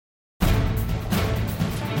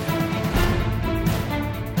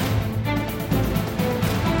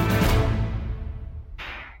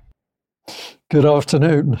Good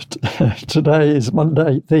afternoon. Today is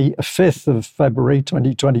Monday, the 5th of February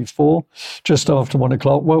 2024, just after 1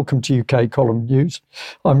 o'clock. Welcome to UK Column News.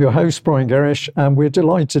 I'm your host, Brian Gerrish, and we're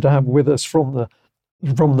delighted to have with us from the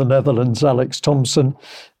Netherlands, Alex Thompson,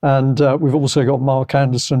 and we've also got Mark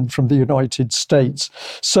Anderson from the United States.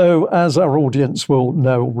 So, as our audience will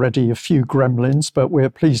know already, a few gremlins, but we're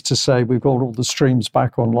pleased to say we've got all the streams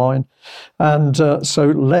back online. And so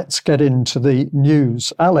let's get into the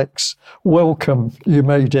news. Alex, welcome. You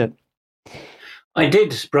made it. I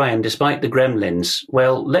did, Brian, despite the gremlins.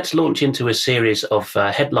 Well, let's launch into a series of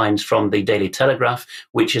headlines from the Daily Telegraph,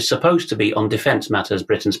 which is supposed to be on defence matters,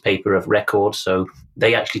 Britain's paper of record, so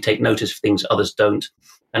they actually take notice of things others don't.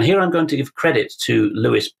 And here I'm going to give credit to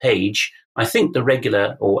Lewis Page, I think the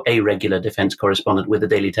regular or a regular defence correspondent with the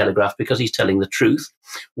Daily Telegraph, because he's telling the truth.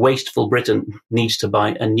 Wasteful Britain needs to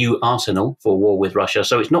buy a new arsenal for war with Russia.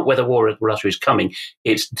 So it's not whether war with Russia is coming,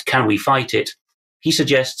 it's can we fight it? He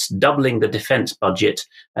suggests doubling the defence budget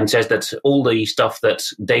and says that all the stuff that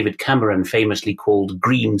David Cameron famously called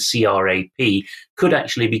green CRAP could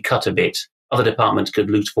actually be cut a bit. Other departments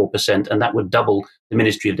could lose 4%, and that would double the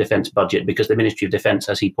Ministry of Defence budget, because the Ministry of Defence,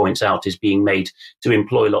 as he points out, is being made to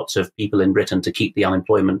employ lots of people in Britain to keep the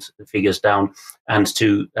unemployment figures down and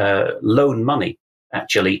to loan money,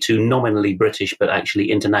 actually, to nominally British but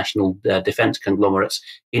actually international defence conglomerates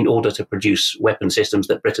in order to produce weapon systems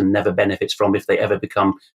that Britain never benefits from if they ever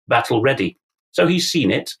become battle ready. So he's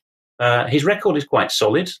seen it. His record is quite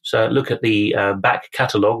solid. So look at the back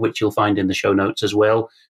catalogue, which you'll find in the show notes as well.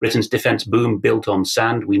 Britain's defence boom built on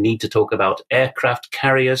sand. We need to talk about aircraft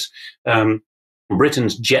carriers.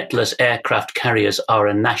 Britain's jetless aircraft carriers are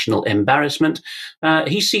a national embarrassment.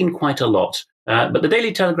 He's seen quite a lot. But the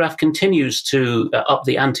Daily Telegraph continues to up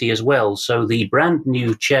the ante as well. So the brand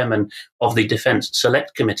new chairman of the Defence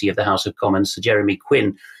Select Committee of the House of Commons, Sir Jeremy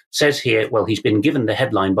Quinn, says here, well, he's been given the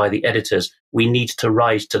headline by the editors, we need to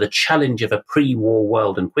rise to the challenge of a pre-war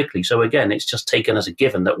world and quickly. So again, it's just taken as a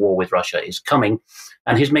given that war with Russia is coming.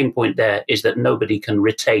 And his main point there is that nobody can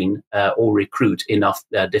retain or recruit enough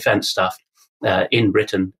defence staff in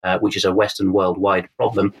Britain, which is a Western worldwide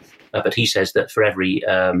problem. But he says that for every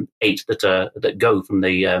 8 that go from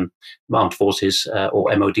the armed forces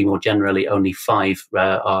or MOD more generally, only 5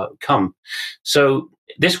 come. So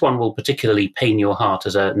this one will particularly pain your heart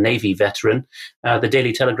as a Navy veteran. The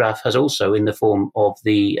Daily Telegraph has also, in the form of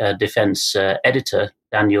the defence editor,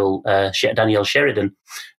 Daniel Sheridan,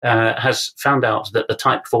 has found out that the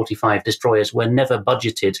Type 45 destroyers were never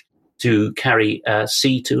budgeted to carry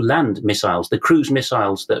sea-to-land missiles, the cruise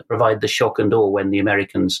missiles that provide the shock and awe when the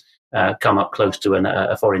Americans come up close to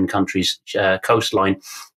a foreign country's coastline.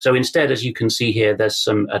 So instead, as you can see here, there's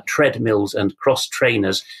some treadmills and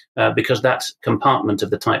cross-trainers because that compartment of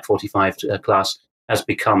the Type 45 class has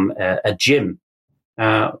become a gym.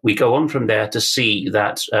 We go on from there to see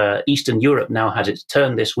that Eastern Europe now has its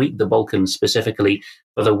turn this week, the Balkans specifically,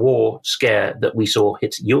 for the war scare that we saw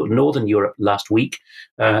hit Northern Europe last week.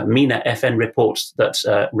 MENA FN reports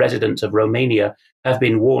that residents of Romania have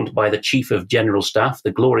been warned by the Chief of General Staff,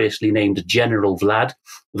 the gloriously named General Vlad,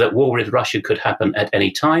 that war with Russia could happen at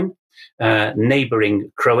any time.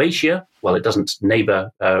 Neighbouring Croatia, well, it doesn't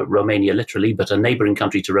neighbour Romania literally, but a neighbouring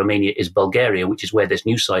country to Romania is Bulgaria, which is where this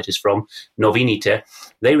news site is from, Novinite.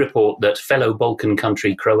 They report that fellow Balkan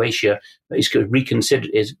country Croatia is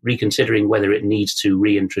reconsidering whether it needs to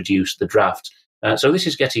reintroduce the draft. So this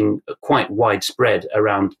is getting quite widespread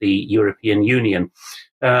around the European Union.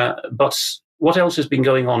 But what else has been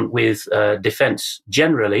going on with defence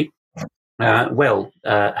generally?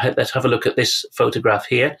 Let's have a look at this photograph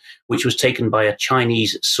here, which was taken by a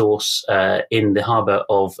Chinese source in the harbour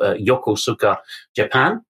of Yokosuka,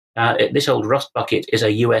 Japan. This old rust bucket is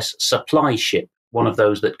a US supply ship, one of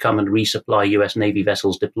those that come and resupply US Navy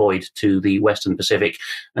vessels deployed to the Western Pacific.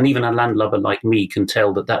 And even a landlubber like me can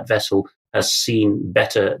tell that that vessel has seen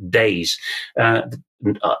better days.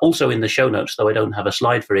 Also in the show notes, though I don't have a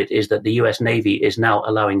slide for it, is that the US Navy is now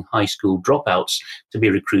allowing high school dropouts to be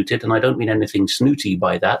recruited. And I don't mean anything snooty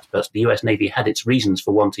by that, but the US Navy had its reasons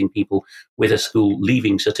for wanting people with a school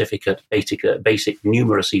leaving certificate, basic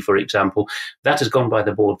numeracy, for example. That has gone by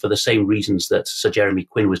the board for the same reasons that Sir Jeremy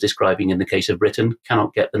Quinn was describing in the case of Britain,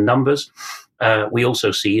 cannot get the numbers. We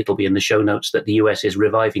also see, it'll be in the show notes, that the US is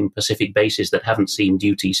reviving Pacific bases that haven't seen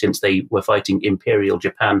duty since they were fighting Imperial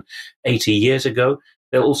Japan 80 years ago.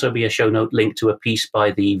 There'll also be a show note linked to a piece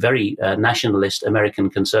by the very nationalist American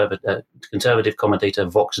conservative commentator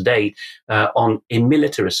Vox Day on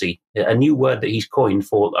immiliteracy, a new word that he's coined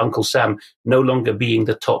for Uncle Sam no longer being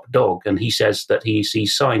the top dog. And he says that he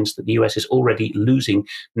sees signs that the US is already losing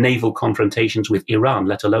naval confrontations with Iran,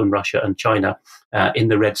 let alone Russia and China, in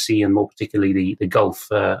the Red Sea and more particularly the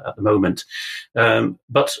Gulf at the moment.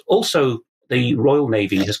 But also the Royal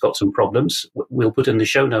Navy has got some problems. We'll put in the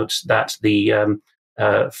show notes that the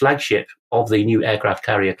flagship of the new aircraft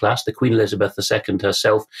carrier class, the Queen Elizabeth II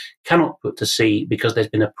herself, cannot put to sea because there's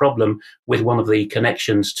been a problem with one of the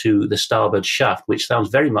connections to the starboard shaft, which sounds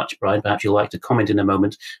very much, Brian, perhaps you'll like to comment in a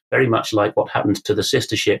moment, very much like what happened to the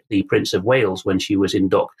sister ship, the Prince of Wales, when she was in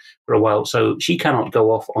dock for a while. So she cannot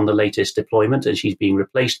go off on the latest deployment, and she's being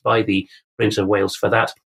replaced by the Prince of Wales for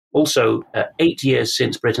that. Also, 8 years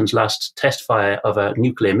since Britain's last test fire of a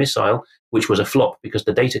nuclear missile, which was a flop because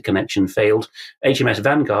the data connection failed, HMS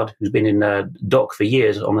Vanguard, who's been in dock for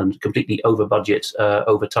years on a completely over-budget,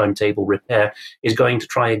 over-timetable repair, is going to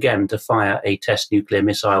try again to fire a test nuclear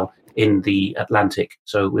missile in the Atlantic.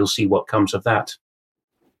 So we'll see what comes of that.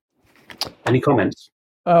 Any comments?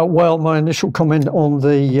 Well, my initial comment on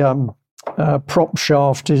the prop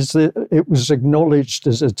shaft is that it was acknowledged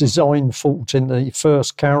as a design fault in the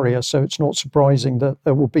first carrier, so it's not surprising that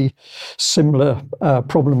there will be similar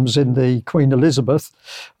problems in the Queen Elizabeth.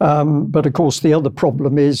 But of course, the other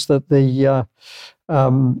problem is that the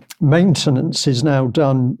maintenance is now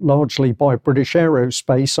done largely by British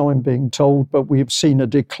Aerospace, I'm being told, but we have seen a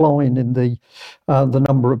decline in the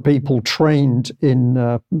number of people trained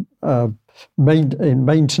in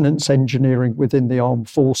maintenance engineering within the armed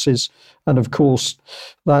forces. And of course,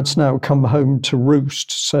 that's now come home to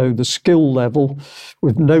roost. So the skill level,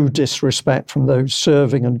 with no disrespect from those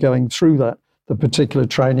serving and going through the particular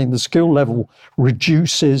training, the skill level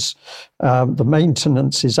reduces, the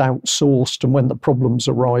maintenance is outsourced, and when the problems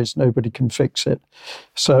arise, nobody can fix it.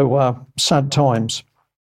 So sad times.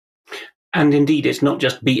 And indeed, it's not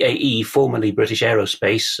just BAE, formerly British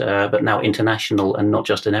Aerospace, but now international and not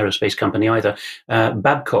just an aerospace company either.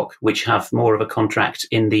 Babcock, which have more of a contract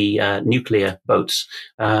in the nuclear boats,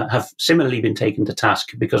 have similarly been taken to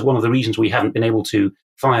task because one of the reasons we haven't been able to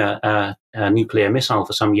fire a nuclear missile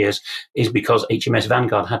for some years is because HMS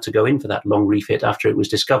Vanguard had to go in for that long refit after it was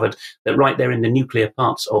discovered that right there in the nuclear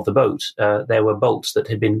parts of the boat, there were bolts that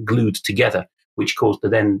had been glued together, which caused the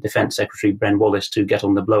then Defence Secretary Ben Wallace to get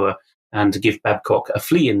on the blower and to give Babcock a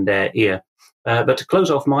flea in their ear. But to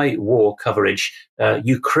close off my war coverage,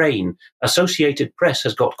 Ukraine, Associated Press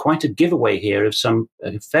has got quite a giveaway here of some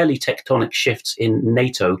fairly tectonic shifts in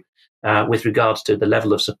NATO with regards to the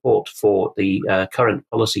level of support for the current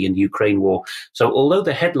policy in the Ukraine war. So although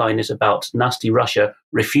the headline is about nasty Russia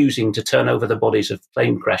refusing to turn over the bodies of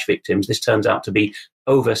plane crash victims, this turns out to be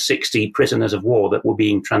over 60 prisoners of war that were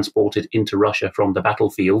being transported into Russia from the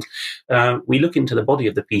battlefield. We look into the body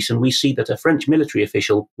of the piece and we see that a French military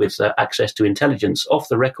official with access to intelligence off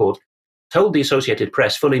the record told the Associated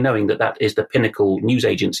Press, fully knowing that that is the pinnacle news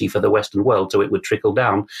agency for the Western world, so it would trickle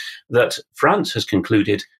down, that France has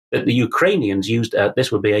concluded that the Ukrainians used,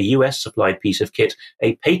 this would be a US-supplied piece of kit,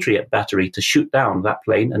 a Patriot battery to shoot down that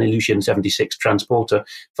plane, an Ilyushin 76 transporter,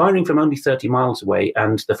 firing from only 30 miles away.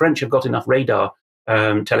 And the French have got enough radar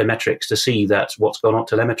telemetrics to see that what's gone on,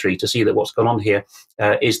 telemetry to see that what's gone on here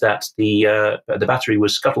is that the battery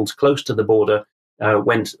was scuttled close to the border,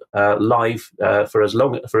 went live for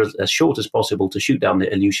as short as possible to shoot down the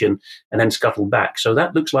Ilyushin, and then scuttled back. So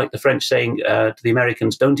that looks like the French saying to the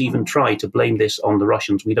Americans, don't even try to blame this on the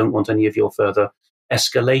Russians. We don't want any of your further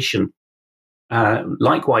escalation.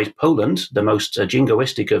 Likewise, Poland, the most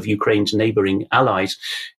jingoistic of Ukraine's neighboring allies,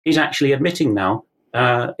 is actually admitting now,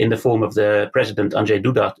 in the form of the President Andrzej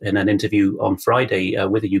Duda in an interview on Friday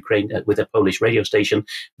with a Polish radio station,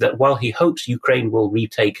 that while he hopes Ukraine will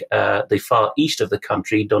retake the far east of the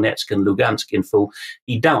country, Donetsk and Lugansk in full,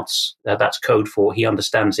 he doubts that's code for he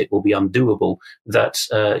understands it will be undoable, that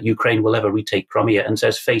Ukraine will ever retake Crimea, and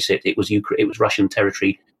says, face it, it was Russian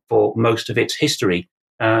territory for most of its history.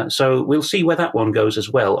 So we'll see where that one goes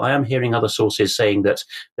as well. I am hearing other sources saying that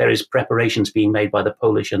there is preparations being made by the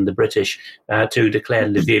Polish and the British to declare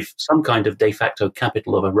Lviv some kind of de facto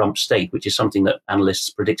capital of a rump state, which is something that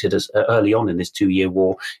analysts predicted as early on in this 2-year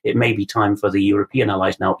war. It may be time for the European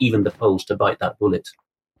allies now, even the Poles, to bite that bullet.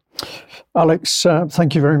 Alex,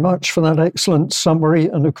 thank you very much for that excellent summary.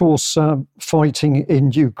 And of course, fighting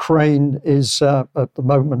in Ukraine is at the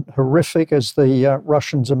moment horrific as the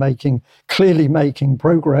Russians are clearly making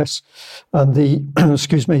progress. And the,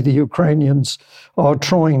 the Ukrainians are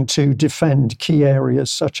trying to defend key areas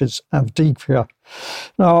such as Avdiivka.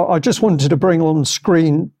 Now, I just wanted to bring on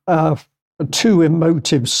screen two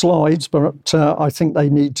emotive slides, but I think they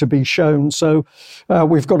need to be shown. So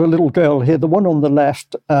we've got a little girl here. The one on the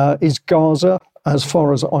left is Gaza, as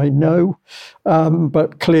far as I know.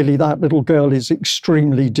 But clearly that little girl is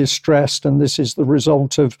extremely distressed, and this is the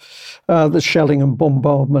result of the shelling and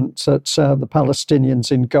bombardment that the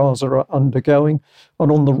Palestinians in Gaza are undergoing.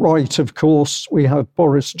 And on the right, of course, we have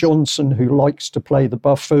Boris Johnson, who likes to play the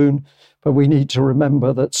buffoon. But we need to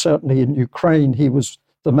remember that certainly in Ukraine, he was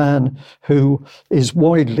the man who is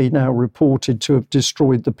widely now reported to have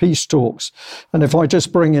destroyed the peace talks. And if I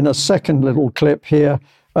just bring in a second little clip here,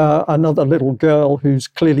 another little girl who's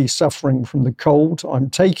clearly suffering from the cold.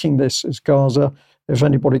 I'm taking this as Gaza. If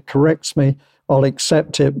anybody corrects me, I'll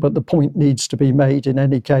accept it. But the point needs to be made in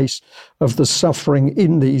any case of the suffering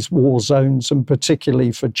in these war zones, and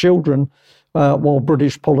particularly for children, while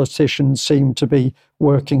British politicians seem to be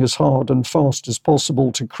working as hard and fast as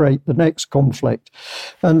possible to create the next conflict.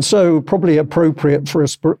 And so probably appropriate for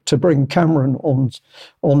us to bring Cameron on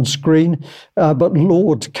screen. But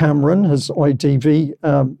Lord Cameron, as IDV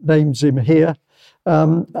names him here.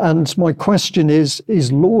 And my question is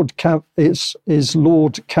Lord Cameron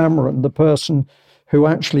the person who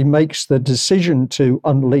actually makes the decision to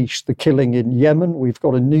unleash the killing in Yemen? We've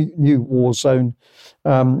got a new war zone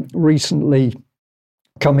recently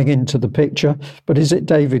coming into the picture. But is it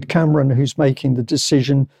David Cameron who's making the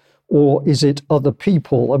decision, or is it other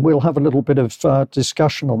people? And we'll have a little bit of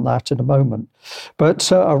discussion on that in a moment. But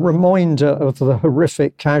a reminder of the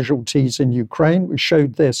horrific casualties in Ukraine. We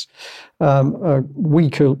showed this about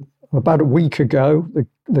a week ago.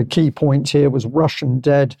 The key point here was Russian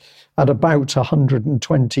dead at about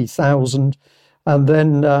 120,000. And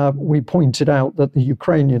then we pointed out that the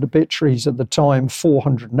Ukrainian obituaries at the time,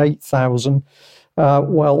 408,000.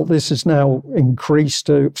 Well, this is now increased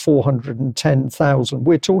to 410,000.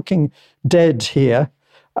 We're talking dead here,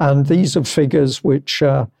 and these are figures which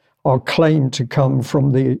are claimed to come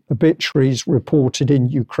from the obituaries reported in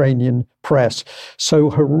Ukrainian press. So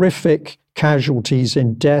horrific casualties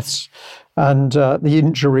in deaths, and the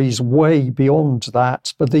injuries way beyond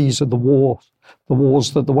that. But these are the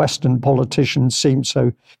wars that the Western politicians seem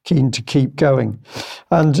so keen to keep going.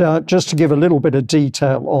 And just to give a little bit of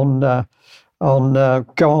detail on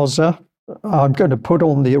Gaza, I'm going to put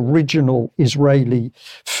on the original Israeli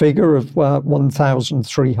figure of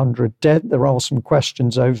 1,300 dead. There are some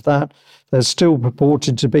questions over that. There's still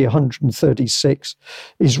purported to be 136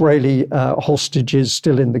 Israeli hostages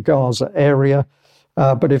still in the Gaza area.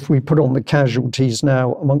 But if we put on the casualties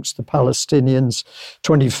now amongst the Palestinians,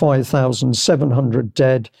 25,700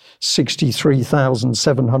 dead,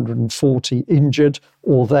 63,740 injured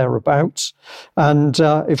or thereabouts. And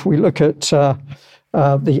if we look at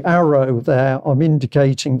the arrow there, I'm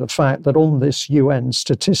indicating the fact that on this UN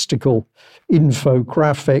statistical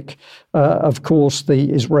infographic, of course,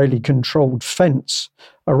 the Israeli-controlled fence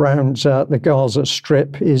around the Gaza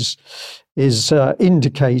Strip is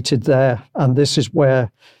indicated there, and this is where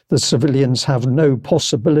the civilians have no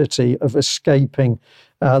possibility of escaping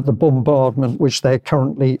the bombardment which they're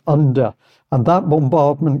currently under. And that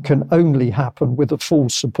bombardment can only happen with the full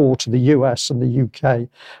support of the US and the UK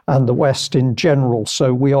and the West in general.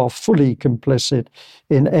 So we are fully complicit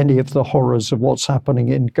in any of the horrors of what's happening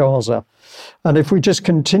in Gaza. And if we just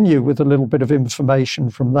continue with a little bit of information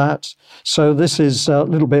from that. So this is a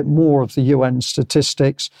little bit more of the UN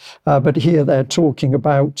statistics, but here they're talking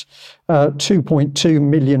about 2.2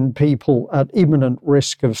 million people at imminent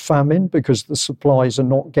risk of famine because the supplies are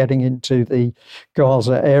not getting into the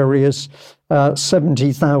Gaza areas.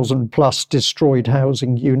 70,000 plus destroyed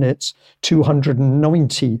housing units,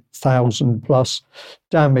 290,000 plus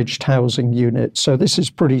damaged housing units. So this is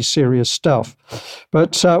pretty serious stuff.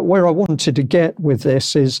 But where I wanted to get with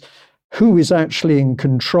this is who is actually in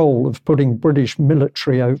control of putting British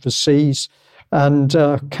military overseas, and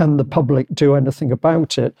can the public do anything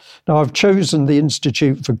about it? Now, I've chosen the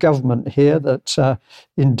Institute for Government here that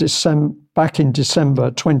back in December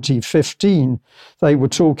 2015, they were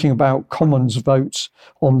talking about Commons votes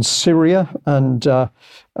on Syria and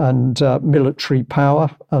military power.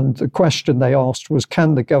 And the question they asked was,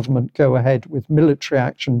 can the government go ahead with military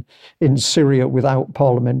action in Syria without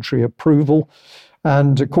parliamentary approval?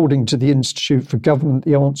 And according to the Institute for Government,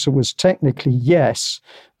 the answer was technically yes.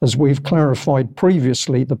 As we've clarified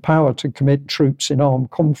previously, the power to commit troops in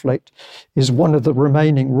armed conflict is one of the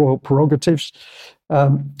remaining royal prerogatives.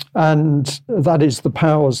 And that is the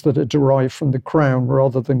powers that are derived from the Crown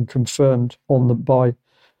rather than conferred on them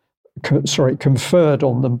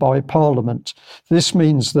by Parliament. This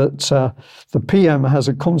means that the PM has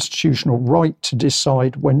a constitutional right to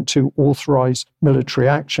decide when to authorise military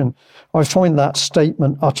action. I find that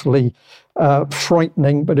statement utterly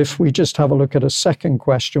frightening, but if we just have a look at a second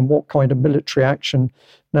question, what kind of military action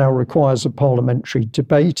now requires a parliamentary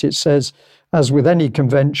debate? It says, as with any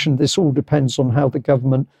convention, this all depends on how the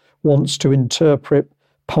government wants to interpret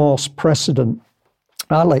past precedent.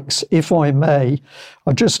 Alex, if I may,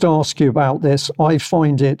 I'll just ask you about this. I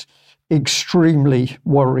find it extremely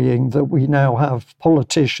worrying that we now have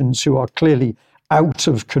politicians who are clearly out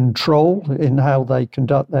of control in how they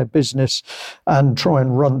conduct their business and try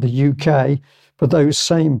and run the UK, but those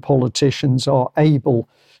same politicians are able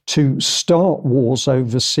to start wars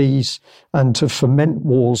overseas and to foment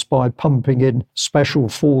wars by pumping in special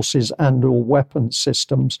forces and or weapon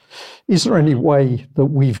systems. Is there any way that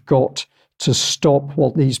we've got to stop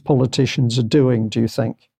what these politicians are doing, do you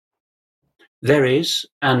think? There is,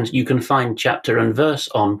 and you can find chapter and verse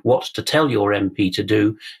on what to tell your MP to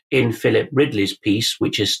do in Philip Ridley's piece,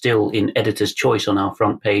 which is still in editor's choice on our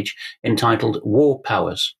front page, entitled War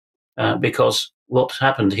Powers. Because what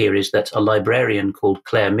happened here is that a librarian called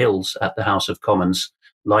Claire Mills at the House of Commons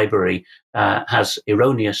Library has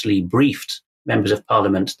erroneously briefed members of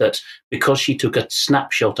Parliament that because she took a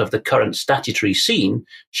snapshot of the current statutory scene,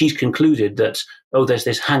 she's concluded that, there's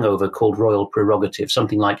this hangover called royal prerogative,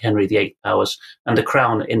 something like Henry VIII powers, and the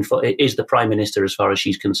Crown is the Prime Minister as far as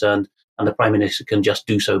she's concerned, and the Prime Minister can just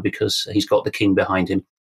do so because he's got the King behind him.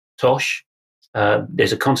 Tosh.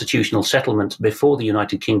 There's a constitutional settlement before the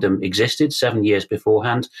United Kingdom existed, 7 years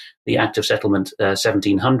beforehand, the Act of Settlement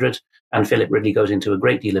 1700, and Philip Ridley goes into a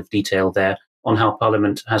great deal of detail there on how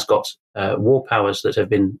Parliament has got war powers that have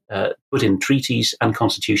been put in treaties and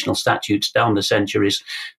constitutional statutes down the centuries.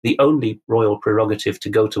 The only royal prerogative to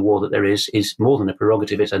go to war that there is more than a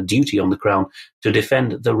prerogative, it's a duty on the Crown to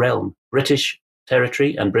defend the realm, British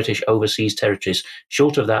territory and British overseas territories.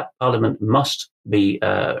 Short of that, Parliament must be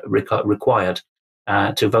required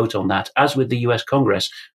to vote on that, as with the US Congress,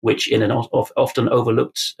 which in an often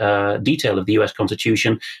overlooked detail of the US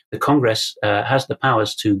Constitution, the Congress has the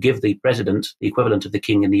powers to give the president, the equivalent of the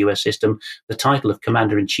king in the US system, the title of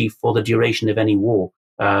commander-in-chief for the duration of any war,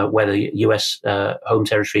 where the US home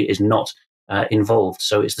territory is not involved.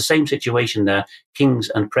 So it's the same situation there, kings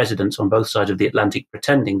and presidents on both sides of the Atlantic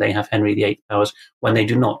pretending they have Henry VIII powers when they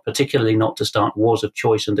do not, particularly not to start wars of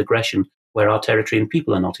choice and aggression where our territory and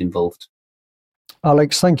people are not involved.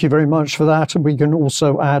 Alex, thank you very much for that. And we can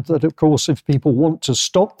also add that, of course, if people want to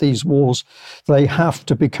stop these wars, they have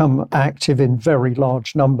to become active in very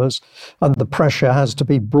large numbers. And the pressure has to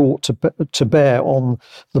be brought to bear on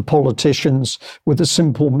the politicians with a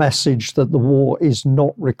simple message that the war is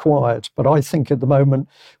not required. But I think at the moment,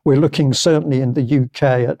 we're looking certainly in the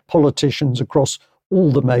UK at politicians across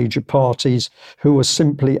all the major parties who are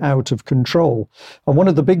simply out of control. And one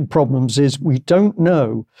of the big problems is we don't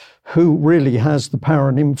know who really has the power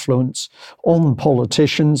and influence on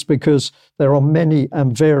politicians, because there are many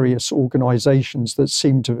and various organisations that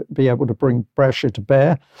seem to be able to bring pressure to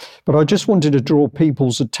bear. But I just wanted to draw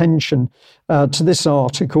people's attention to this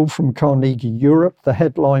article from Carnegie Europe. The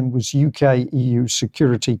headline was UK-EU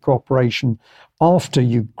security cooperation after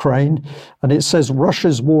Ukraine. And it says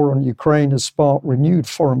Russia's war on Ukraine has sparked renewed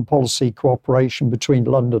foreign policy cooperation between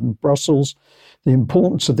London and Brussels. The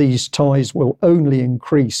importance of these ties will only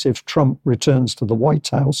increase if Trump returns to the White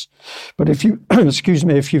House. But if you,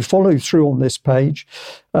 if you follow through on this page,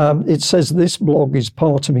 it says this blog is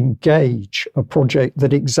part of Engage, a project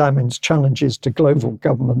that examines challenges to global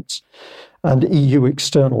governments and EU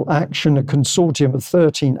external action. A consortium of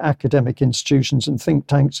 13 academic institutions and think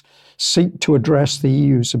tanks seek to address the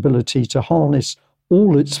EU's ability to harness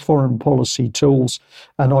all its foreign policy tools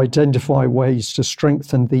and identify ways to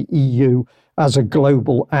strengthen the EU as a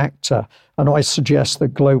global actor. And I suggest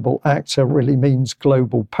that global actor really means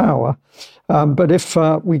global power. But if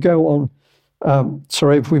we go on,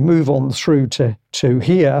 if we move on through to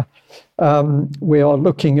here, we are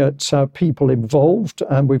looking at people involved,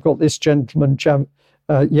 and we've got this gentleman,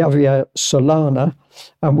 Javier Solana,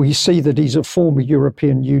 and we see that he's a former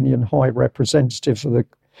European Union High Representative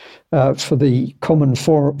for the Common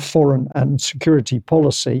Foreign and Security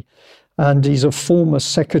Policy. and he's a former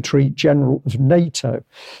Secretary General of NATO.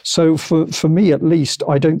 So for me, at least,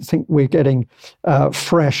 I don't think we're getting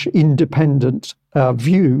fresh, independent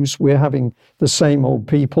views. We're having the same old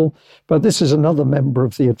people. But this is another member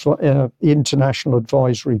of the International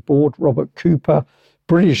Advisory Board, Robert Cooper,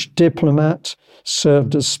 British diplomat,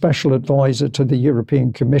 served as special advisor to the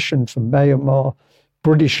European Commission for Myanmar,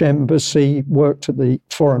 British Embassy, worked at the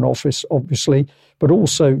Foreign Office, obviously, but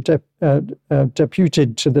also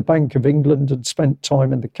deputed to the Bank of England and spent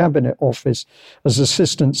time in the Cabinet Office as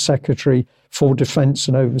Assistant Secretary for Defence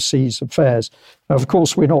and Overseas Affairs. Now, of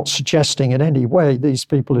course, we're not suggesting in any way these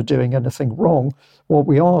people are doing anything wrong. What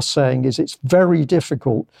we are saying is it's very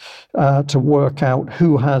difficult to work out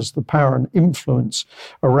who has the power and influence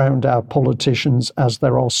around our politicians, as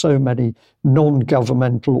there are so many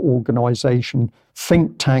non-governmental organisations,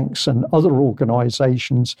 think tanks and other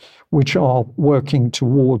organisations which are working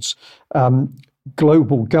towards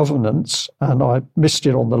global governance. And I missed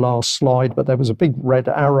it on the last slide, but there was a big red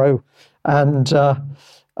arrow. And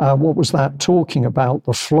what was that talking about?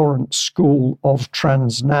 The Florence School of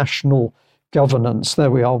Transnational Governance.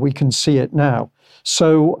 There we are. We can see it now.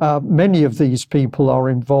 So many of these people are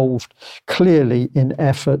involved clearly in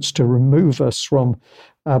efforts to remove us from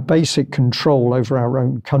basic control over our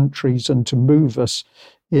own countries and to move us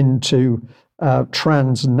into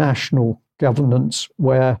transnational governance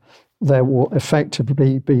where there will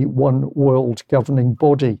effectively be one world governing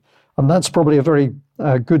body. And that's probably a very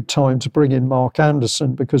good time to bring in Mark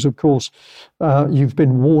Anderson, because, of course, you've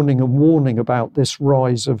been warning about this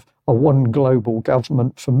rise of a one global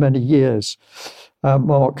government for many years.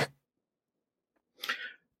 Mark.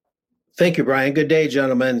 Thank you, Brian. Good day,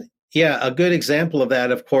 gentlemen. Yeah, a good example of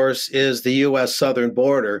that, of course, is the U.S. southern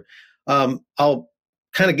border. I'll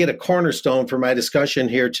kind of get a cornerstone for my discussion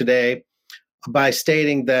here today by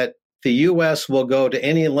stating that the U.S. will go to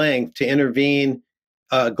any length to intervene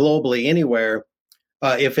globally anywhere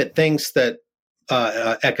if it thinks that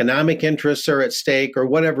economic interests are at stake or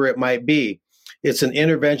whatever it might be. It's an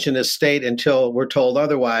interventionist state until we're told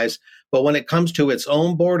otherwise. But when it comes to its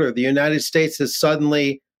own border, the United States is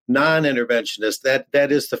suddenly non-interventionist.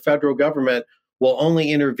 That is, the federal government will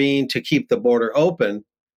only intervene to keep the border open,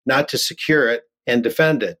 not to secure it and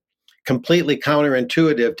defend it. Completely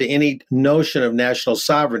counterintuitive to any notion of national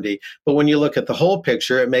sovereignty. But when you look at the whole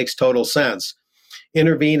picture, it makes total sense.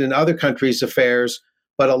 Intervene in other countries' affairs,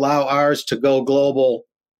 but allow ours to go global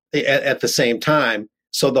at the same time.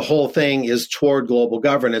 So the whole thing is toward global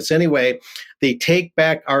governance. Anyway, the Take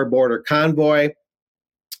Back Our Border convoy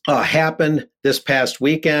happened this past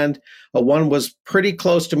weekend. One was pretty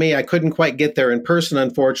close to me. I couldn't quite get there in person,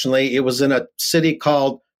 unfortunately. It was in a city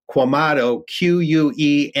called Quemado,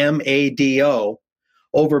 Quemado,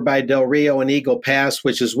 over by Del Rio and Eagle Pass,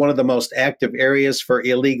 which is one of the most active areas for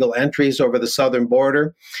illegal entries over the southern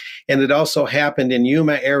border. And it also happened in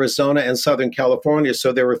Yuma, Arizona, and Southern California.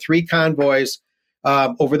 So there were 3 convoys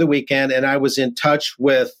over the weekend, and I was in touch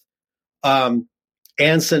with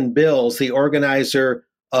Anson Bills, the organizer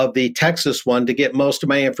of the Texas one, to get most of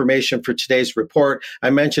my information for today's report.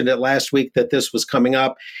 I mentioned it last week that this was coming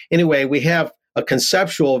up. Anyway, we have a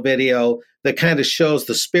conceptual video that kind of shows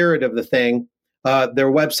the spirit of the thing.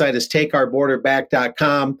 Their website is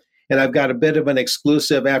takeourborderback.com, and I've got a bit of an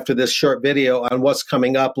exclusive after this short video on what's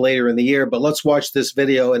coming up later in the year. But let's watch this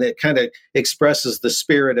video, and it kind of expresses the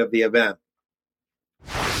spirit of the event.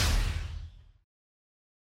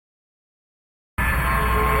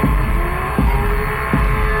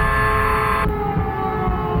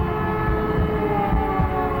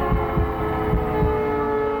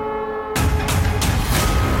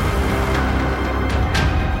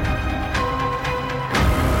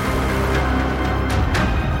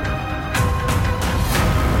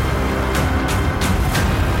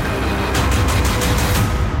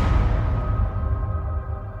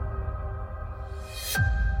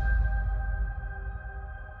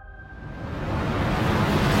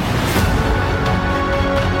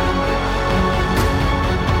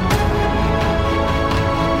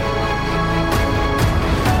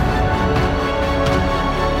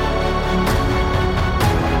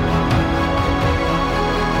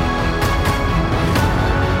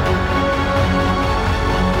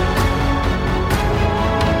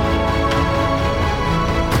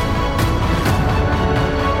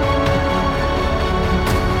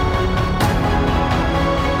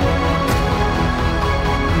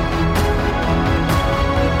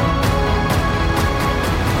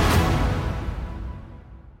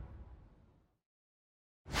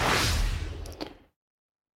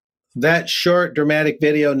 that short dramatic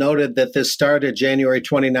video noted that this started January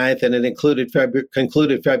 29th and it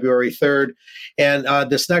concluded February 3rd. And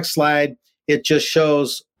this next slide, it just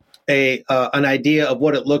shows an idea of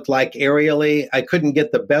what it looked like aerially. I couldn't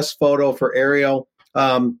get the best photo for aerial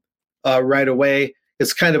right away.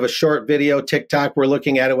 It's kind of a short video, TikTok. We're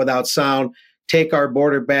looking at it without sound. Take Our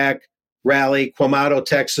Border Back rally, Quemado,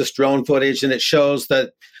 Texas, drone footage, and it shows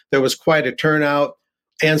that there was quite a turnout.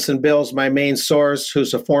 Anson Bills, my main source,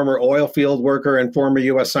 who's a former oil field worker and former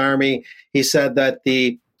U.S. Army, he said that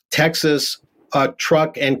the Texas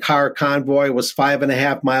truck and car convoy was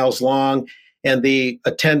 5.5 miles long, and the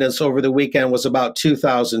attendance over the weekend was about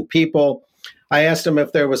 2,000 people. I asked him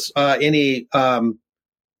if there was any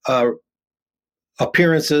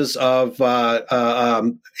appearances of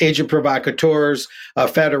agent provocateurs,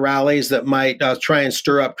 federales that might try and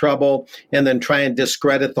stir up trouble and then try and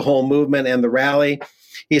discredit the whole movement and the rally.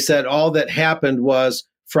 He said all that happened was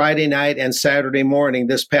Friday night and Saturday morning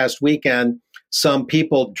this past weekend, some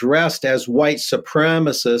people dressed as white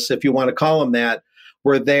supremacists, if you want to call them that,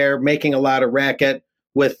 were there making a lot of racket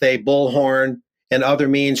with a bullhorn and other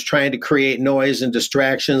means trying to create noise and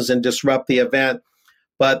distractions and disrupt the event.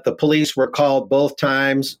 But the police were called both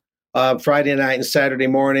times, Friday night and Saturday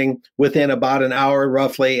morning, within about an hour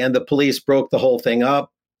roughly, and the police broke the whole thing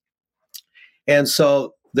up. And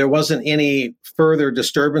so there wasn't any further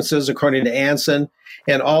disturbances, according to Anson.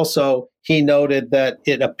 And also, he noted that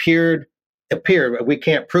it appeared, we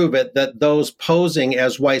can't prove it, that those posing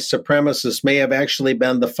as white supremacists may have actually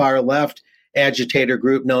been the far left agitator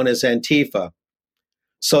group known as Antifa.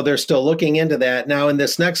 So they're still looking into that. Now, in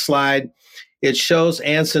this next slide, it shows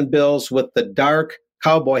Anson Bills with the dark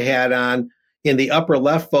cowboy hat on. In the upper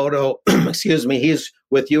left photo, he's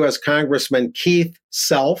with U.S. Congressman Keith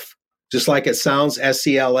Self, just like it sounds,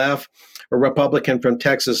 SCLF, a Republican from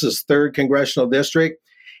Texas's 3rd Congressional District.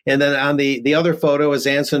 And then on the other photo is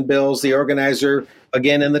Anson Bills, the organizer,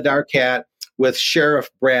 again in the dark hat, with Sheriff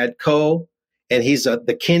Brad Coe. And he's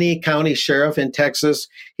the Kinney County Sheriff in Texas.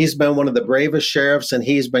 He's been one of the bravest sheriffs, and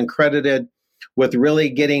he's been credited with really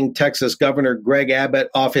getting Texas Governor Greg Abbott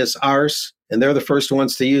off his arse. And they're the first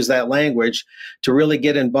ones to use that language to really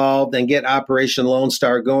get involved and get Operation Lone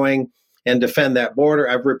Star going and defend that border.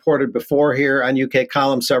 I've reported before here on UK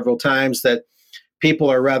Column several times that people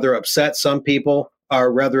are rather upset. Some people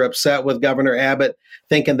are rather upset with Governor Abbott,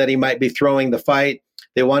 thinking that he might be throwing the fight.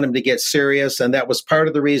 They want him to get serious, and that was part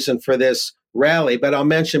of the reason for this rally. But I'll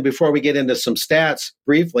mention, before we get into some stats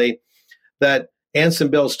briefly, that Anson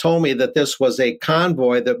Bills told me that this was a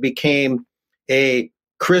convoy that became a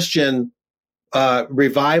Christian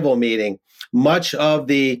revival meeting. Much of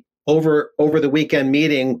the over the weekend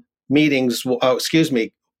meetings,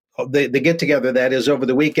 the get together that is over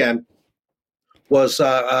the weekend was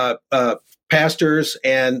pastors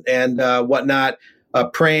and whatnot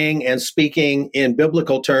praying and speaking in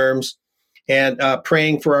biblical terms and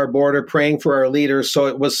praying for our border, praying for our leaders. So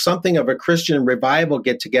it was something of a Christian revival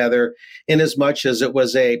get together, in as much as it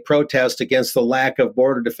was a protest against the lack of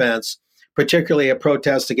border defense, particularly a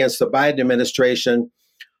protest against the Biden administration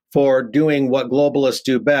for doing what globalists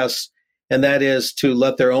do best, and that is to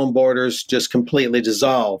let their own borders just completely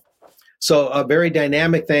dissolve. So a very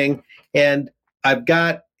dynamic thing. And I've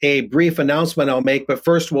got a brief announcement I'll make, but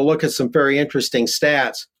first we'll look at some very interesting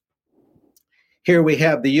stats. Here we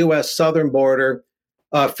have the U.S. southern border,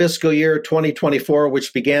 fiscal year 2024,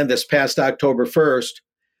 which began this past October 1st.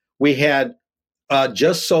 We had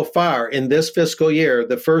just so far in this fiscal year,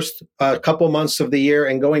 the first couple months of the year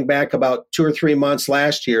and going back about 2 or 3 months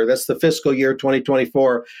last year, that's the fiscal year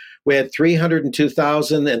 2024, we had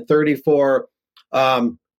 302,034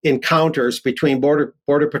 encounters between Border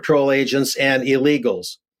Patrol agents and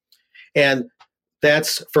illegals. And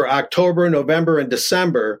that's for October, November, and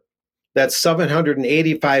December. That's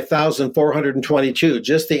 785,422,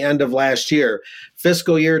 just the end of last year.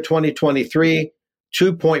 Fiscal year 2023,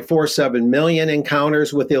 2.47 million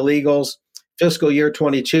encounters with illegals. Fiscal year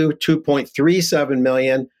 22, 2.37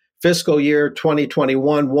 million. Fiscal year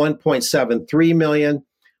 2021, 1.73 million.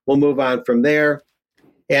 We'll move on from there.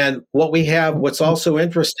 And what we have, what's also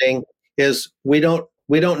interesting is we don't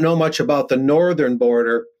know much about the northern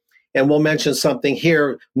border. And we'll mention something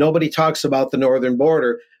here. Nobody talks about the northern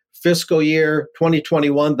border. Fiscal year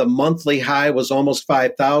 2021, the monthly high was almost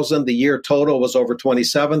 5,000. The year total was over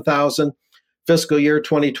 27,000. Fiscal year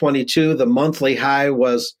 2022, the monthly high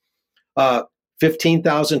was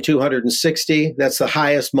 15,260. That's the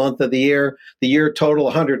highest month of the year. The year total,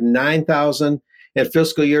 109,000. In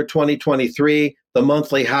fiscal year 2023, the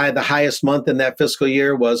monthly high, the highest month in that fiscal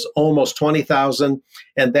year was almost 20,000.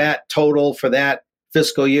 And that total for that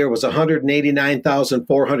fiscal year was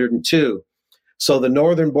 189,402. So the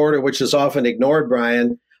northern border, which is often ignored,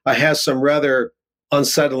 Brian, has some rather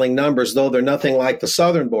unsettling numbers, though they're nothing like the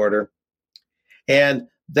southern border. And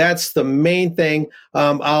that's the main thing.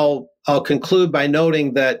 I'll conclude by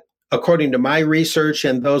noting that according to my research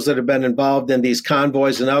and those that have been involved in these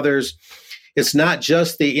convoys and others, it's not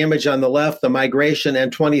just the image on the left, the migration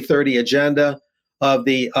and 2030 agenda of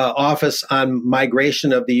the Office on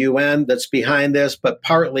Migration of the UN that's behind this, but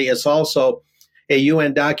partly it's also a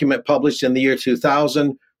UN document published in the year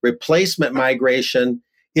 2000, Replacement Migration.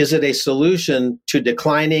 Is it a solution to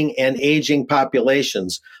declining and aging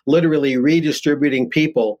populations, literally redistributing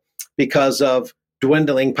people because of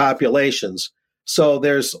dwindling populations? So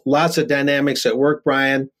there's lots of dynamics at work,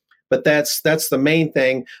 Brian, but that's the main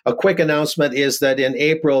thing. A quick announcement is that in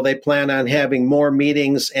April, they plan on having more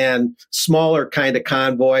meetings and smaller kind of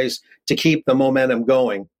convoys to keep the momentum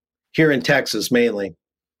going, here in Texas mainly.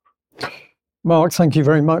 Mark, thank you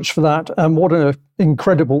very much for that. And what an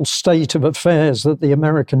incredible state of affairs that the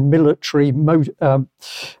American military, the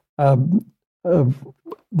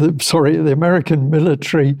American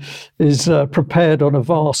military is prepared on a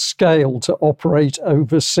vast scale to operate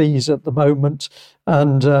overseas at the moment,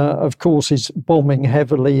 and of course is bombing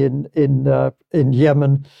heavily in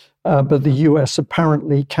Yemen. But the US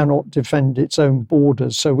apparently cannot defend its own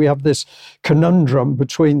borders. So we have this conundrum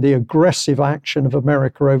between the aggressive action of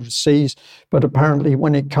America overseas, but apparently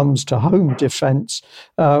when it comes to home defense,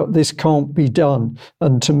 this can't be done.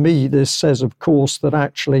 And to me, this says, of course, that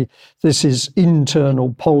actually this is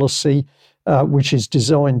internal policy, which is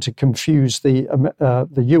designed to confuse the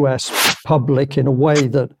US public in a way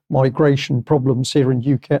that migration problems here in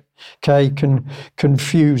UK can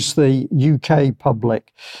confuse the UK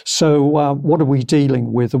public. So what are we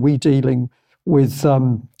dealing with? Are we dealing with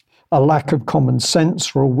a lack of common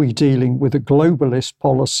sense, or are we dealing with a globalist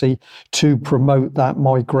policy to promote that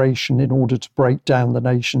migration in order to break down the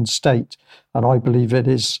nation state? And I believe it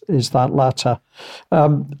is that latter.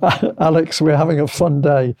 Alex, we're having a fun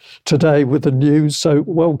day today with the news, so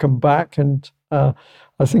welcome back. And I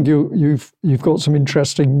think you've got some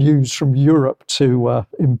interesting news from Europe to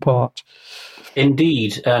impart.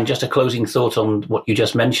 Indeed. And just a closing thought on what you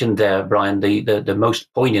just mentioned there, Brian, the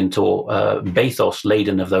most poignant or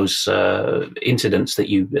bathos-laden of those incidents that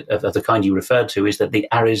of the kind you referred to is that the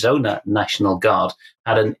Arizona National Guard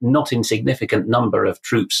had a not insignificant number of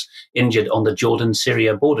troops injured on the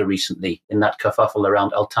Jordan-Syria border recently in that kerfuffle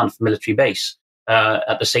around Al Tanf military base,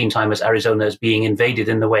 at the same time as Arizona is being invaded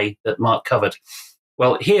in the way that Mark covered.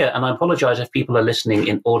 Well, here, and I apologize if people are listening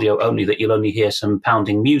in audio only, that you'll only hear some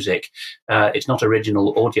pounding music. It's not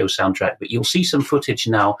original audio soundtrack, but you'll see some footage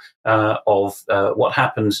now of what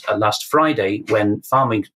happened last Friday when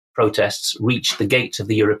farming protests reached the gates of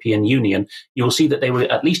the European Union. You'll see that they were,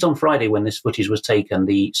 at least on Friday when this footage was taken,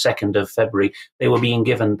 the 2nd of February, they were being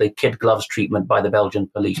given the kid gloves treatment by the Belgian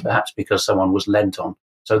police, perhaps because someone was lent on.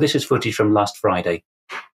 So this is footage from last Friday.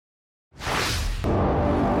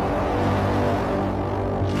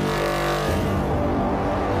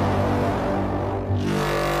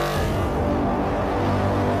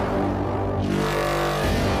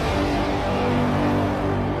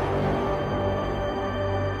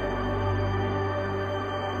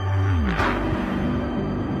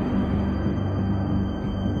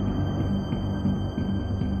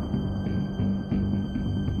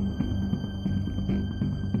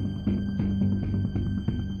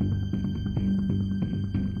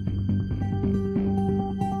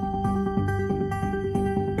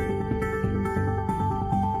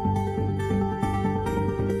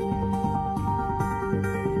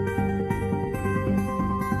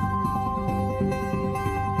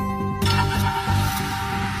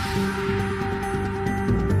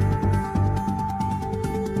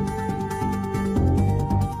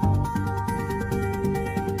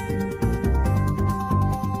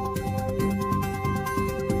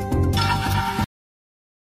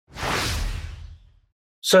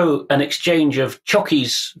 So an exchange of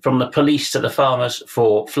chockies from the police to the farmers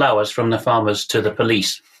for flowers from the farmers to the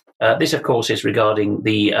police. This, of course, is regarding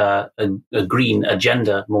the green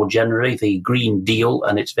agenda more generally, the Green Deal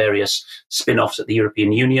and its various spin-offs at the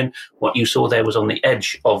European Union. What you saw there was on the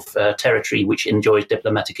edge of territory which enjoys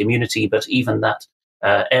diplomatic immunity, but even that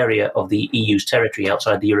area of the EU's territory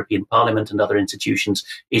outside the European Parliament and other institutions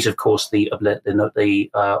is, of course, the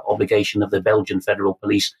obligation of the Belgian Federal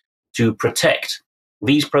Police to protect.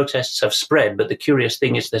 These protests have spread, but the curious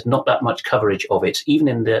thing is there's not that much coverage of it, even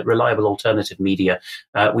in the reliable alternative media.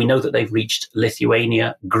 We know that they've reached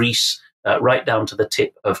Lithuania, Greece, right down to the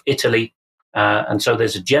tip of Italy. And so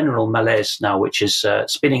there's a general malaise now, which is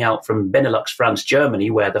spinning out from Benelux, France,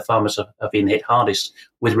 Germany, where the farmers have been hit hardest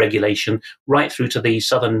with regulation, right through to the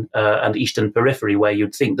southern and eastern periphery, where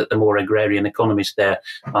you'd think that the more agrarian economies there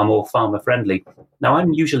are more farmer-friendly. Now,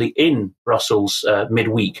 I'm usually in Brussels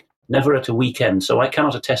midweek, never at a weekend, so I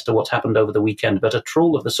cannot attest to what's happened over the weekend, but a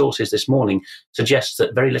trawl of the sources this morning suggests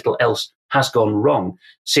that very little else has gone wrong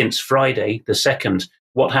since Friday, the 2nd.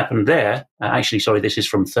 What happened there, this is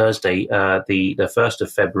from Thursday, the 1st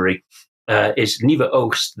of February, is Nieuwe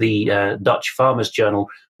Oogst, the Dutch Farmers Journal,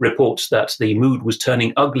 reports that the mood was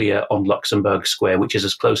turning uglier on Luxembourg Square, which is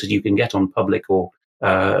as close as you can get on public or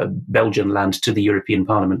Belgian land to the European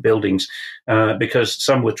Parliament buildings, because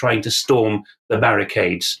some were trying to storm the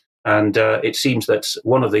barricades. And it seems that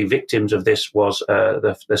one of the victims of this was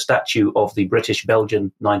the statue of the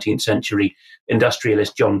British-Belgian 19th century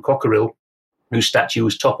industrialist John Cockerill, whose statue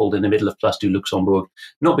was toppled in the middle of Place du Luxembourg,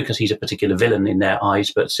 not because he's a particular villain in their eyes,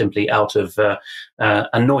 but simply out of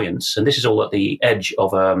annoyance. And this is all at the edge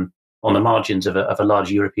of, on the margins of a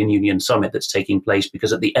large European Union summit that's taking place,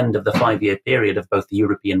 because at the end of the 5-year period of both the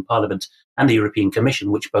European Parliament and the European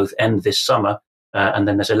Commission, which both end this summer, and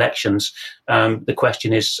then there's elections, the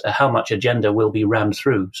question is how much agenda will be rammed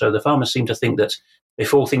through. So the farmers seem to think that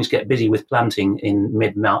before things get busy with planting in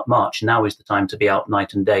mid-March, now is the time to be out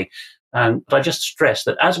night and day. But I just stress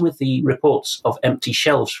that, as with the reports of empty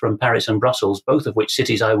shelves from Paris and Brussels, both of which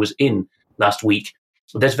cities I was in last week,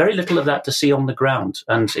 there's very little of that to see on the ground.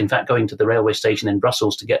 And in fact, going to the railway station in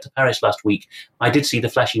Brussels to get to Paris last week, I did see the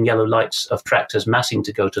flashing yellow lights of tractors massing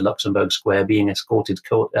to go to Luxembourg Square, being escorted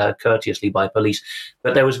courteously by police.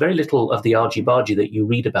 But there was very little of the argy-bargy that you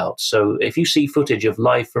read about. So if you see footage of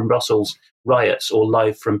live from Brussels riots or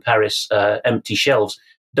live from Paris empty shelves,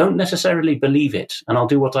 don't necessarily believe it. And I'll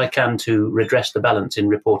do what I can to redress the balance in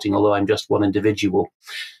reporting, although I'm just one individual.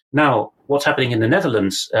 Now, what's happening in the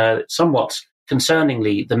Netherlands? Somewhat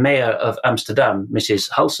concerningly, the mayor of Amsterdam, Mrs.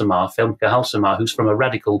 Halsema, Femke Halsema, who's from a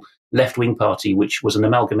radical left-wing party, which was an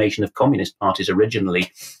amalgamation of communist parties originally,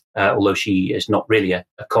 although she is not really a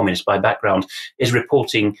communist by background, is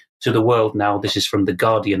reporting to the world now, this is from The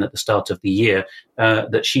Guardian at the start of the year,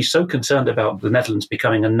 that she's so concerned about the Netherlands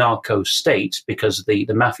becoming a narco state because the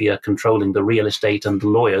mafia controlling the real estate and the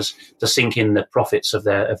lawyers to sink in the profits of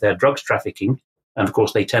their drugs trafficking. And of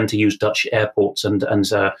course, they tend to use Dutch airports and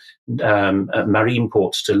marine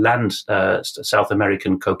ports to land South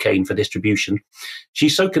American cocaine for distribution.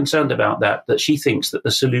 She's so concerned about that she thinks that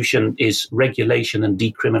the solution is regulation and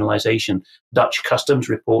decriminalization. Dutch customs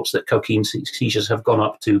reports that cocaine seizures have gone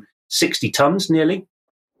up to 60 tons nearly,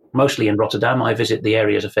 mostly in Rotterdam. I visit the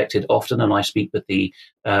areas affected often, and I speak with the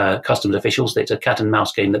customs officials. It's a cat and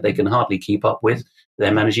mouse game that they can hardly keep up with.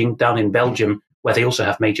 They're managing. Down in Belgium, where they also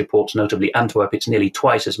have major ports, notably Antwerp, it's nearly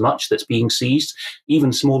twice as much that's being seized.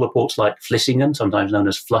 Even smaller ports like Vlissingen, sometimes known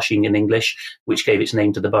as Flushing in English, which gave its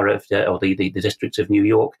name to the borough of, or the district of New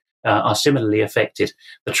York, are similarly affected.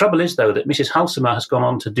 The trouble is, though, that Mrs. Halsema has gone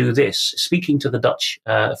on to do this, speaking to the Dutch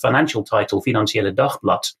financial title Financiële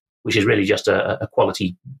Dagblad, which is really just a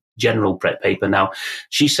quality general paper now.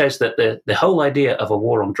 She says that the whole idea of a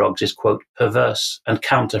war on drugs is, quote, perverse and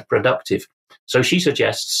counterproductive. So she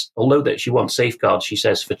suggests, although that she wants safeguards, she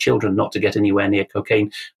says, for children not to get anywhere near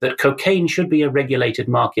cocaine, that cocaine should be a regulated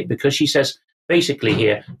market, because she says, basically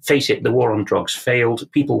here, face it, the war on drugs failed.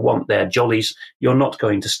 People want their jollies. You're not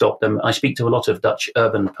going to stop them. I speak to a lot of Dutch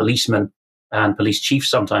urban policemen and police chiefs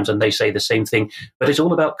sometimes, and they say the same thing. But it's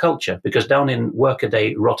all about culture, because down in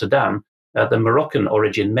Workaday, Rotterdam, the Moroccan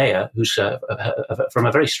origin mayor, who's from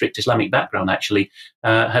a very strict Islamic background, actually,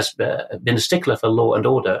 has been a stickler for law and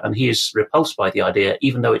order. And he is repulsed by the idea,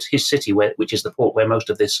 even though it's his city, which is the port where most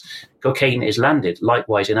of this cocaine is landed.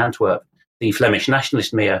 Likewise, in Antwerp, the Flemish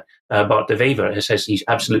nationalist mayor, Bart de Wever, says he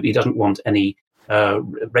absolutely doesn't want any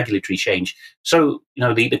regulatory change. So,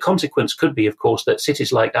 the consequence could be, of course, that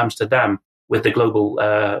cities like Amsterdam, with the global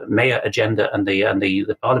mayor agenda and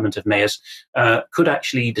the Parliament of Mayors, could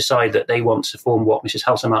actually decide that they want to form what Mrs.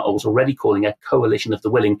 Halsema was already calling a coalition of the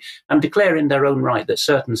willing, and declare in their own right that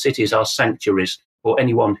certain cities are sanctuaries for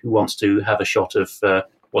anyone who wants to have a shot of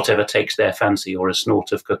whatever takes their fancy, or a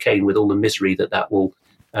snort of cocaine, with all the misery that will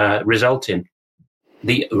result in.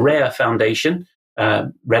 The Rare Foundation,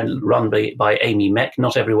 run by Amy Meck,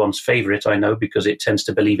 not everyone's favourite, I know, because it tends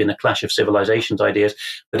to believe in a clash of civilizations ideas,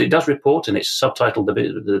 but it does report, and it's subtitled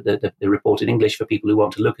the report in English for people who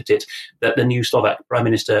want to look at it, that the new Slovak Prime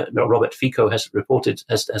Minister Robert Fico has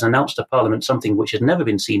announced to Parliament something which has never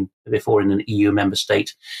been seen before in an EU member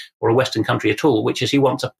state or a Western country at all, which is he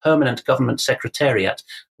wants a permanent government secretariat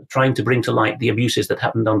trying to bring to light the abuses that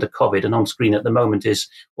happened under COVID. And on screen at the moment is,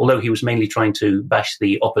 although he was mainly trying to bash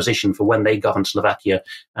the opposition for when they governed Slovakia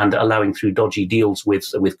and allowing through dodgy deals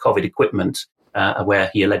with COVID equipment, where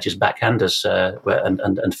he alleges backhanders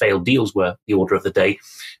and failed deals were the order of the day.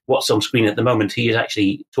 What's on screen at the moment, he is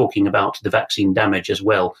actually talking about the vaccine damage as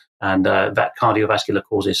well and cardiovascular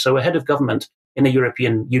causes. So a head of government in a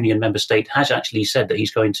European Union member state has actually said that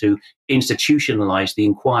he's going to institutionalize the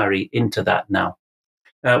inquiry into that now.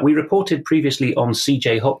 We reported previously on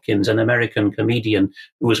C.J. Hopkins, an American comedian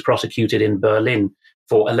who was prosecuted in Berlin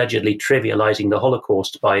for allegedly trivializing the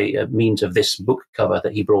Holocaust by means of this book cover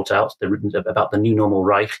that he brought out about the new normal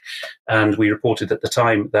Reich. And we reported at the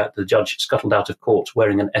time that the judge scuttled out of court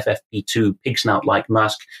wearing an FFP2 pig snout-like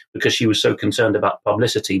mask because she was so concerned about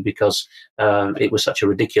publicity because it was such a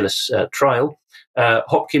ridiculous trial.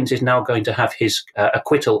 Hopkins is now going to have his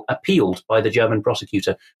acquittal appealed by the German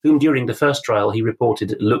prosecutor, whom during the first trial he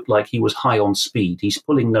reported it looked like he was high on speed. He's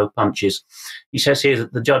pulling no punches. He says here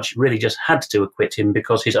that the judge really just had to acquit him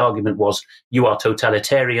because his argument was, you are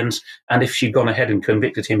totalitarians, and if she'd gone ahead and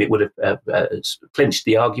convicted him, it would have clinched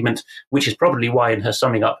the argument, which is probably why in her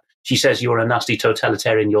summing up, she says, you're a nasty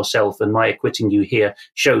totalitarian yourself, and my acquitting you here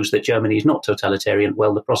shows that Germany is not totalitarian.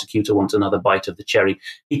 Well, the prosecutor wants another bite of the cherry.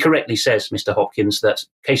 He correctly says, Mr. Hopkins, that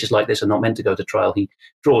cases like this are not meant to go to trial. He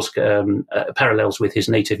draws parallels with his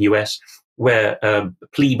native US, where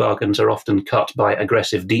plea bargains are often cut by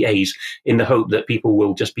aggressive DAs in the hope that people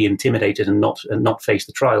will just be intimidated and not face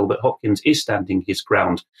the trial. But Hopkins is standing his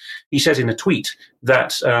ground. He says in a tweet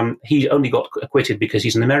that he only got acquitted because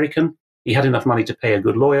he's an American. He had enough money to pay a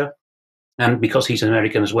good lawyer. And because he's an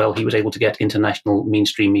American as well, he was able to get international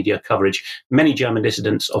mainstream media coverage. Many German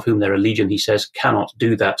dissidents, of whom there are legion, he says, cannot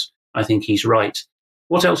do that. I think he's right.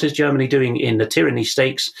 What else is Germany doing in the tyranny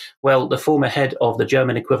stakes? Well, the former head of the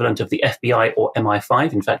German equivalent of the FBI or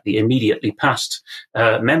MI5, in fact, the immediately past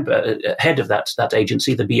head of that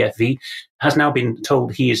agency, the BFV, has now been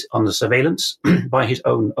told he is under surveillance by his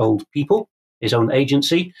own old people, his own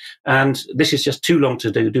agency. And this is just too long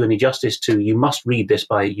to do any justice to. You must read this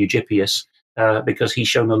by Eugippius because he's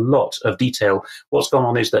shown a lot of detail. What's gone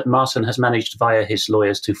on is that Maassen has managed via his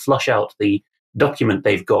lawyers to flush out the document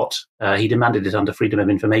they've got. He demanded it under Freedom of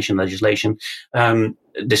Information legislation,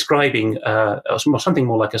 describing something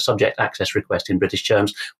more like a subject access request in British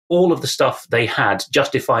terms, all of the stuff they had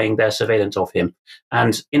justifying their surveillance of him.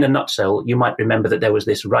 And in a nutshell, you might remember that there was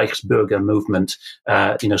this Reichsbürger movement,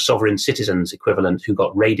 sovereign citizens equivalent, who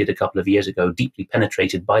got raided a couple of years ago, deeply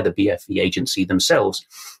penetrated by the BFV agency themselves.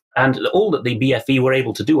 And all that the BFV were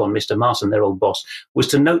able to do on Mr. Maassen, their old boss, was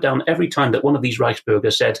to note down every time that one of these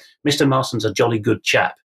Reichsbürger said, Mr. Maassen's a jolly good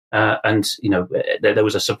chap. There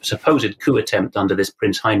was a supposed coup attempt under this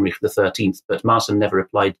Prince Heinrich XIII, but Maassen never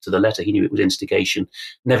replied to the letter. He knew it was instigation,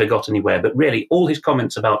 never got anywhere. But really, all his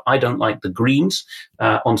comments about, I don't like the Greens,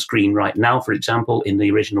 on screen right now, for example, in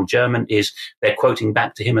the original German, is they're quoting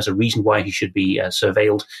back to him as a reason why he should be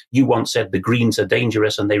surveilled. You once said the Greens are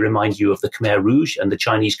dangerous and they remind you of the Khmer Rouge and the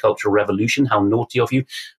Chinese Cultural Revolution. How naughty of you.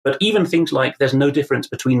 But even things like there's no difference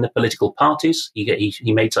between the political parties.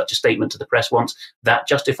 He made such a statement to the press once. That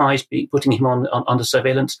justifies putting him under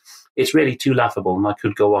surveillance. It's really too laughable, and I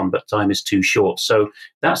could go on, but time is too short. So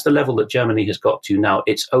that's the level that Germany has got to now.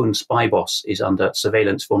 Its own spy boss is under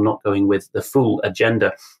surveillance for not going with the full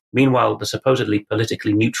agenda. Meanwhile, the supposedly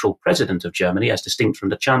politically neutral president of Germany, as distinct from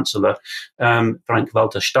the chancellor,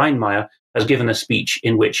 Frank-Walter Steinmeier, has given a speech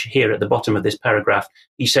in which, here at the bottom of this paragraph,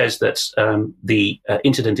 he says that the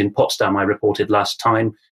incident in Potsdam I reported last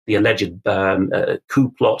time, the alleged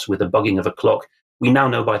coup plot with the bugging of a clock, we now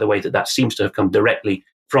know, by the way, that seems to have come directly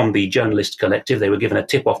from the journalist collective. They were given a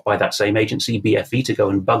tip-off by that same agency, BFV, to go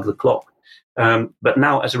and bug the clock. But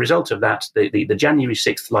now, as a result of that, the January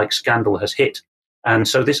 6th-like scandal has hit. And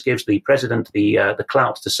so this gives the president the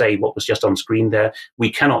clout to say what was just on screen there.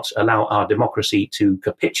 We cannot allow our democracy to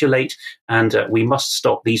capitulate, and we must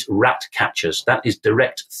stop these rat catchers. That is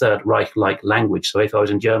direct Third Reich-like language. So if I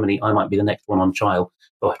was in Germany, I might be the next one on trial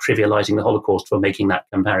for trivializing the Holocaust for making that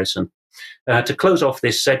comparison. To close off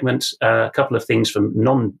this segment, a couple of things from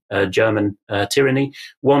non-German tyranny.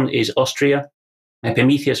 One is Austria.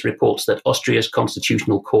 Epimetheus reports that Austria's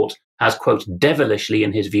constitutional court has, quote, devilishly,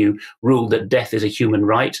 in his view, ruled that death is a human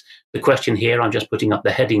right. The question here, I'm just putting up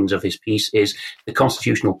the headings of his piece, is the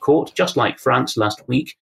constitutional court, just like France last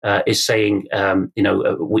week, is saying,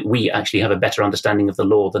 we actually have a better understanding of the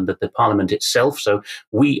law than the Parliament itself. So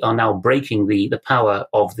we are now breaking the power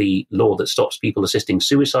of the law that stops people assisting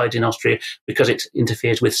suicides in Austria because it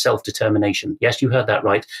interferes with self-determination. Yes, you heard that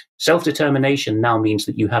right. Self-determination now means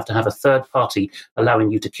that you have to have a third party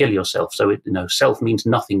allowing you to kill yourself. So self means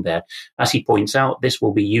nothing there. As he points out, this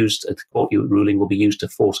will be used, the court ruling will be used to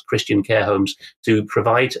force Christian care homes to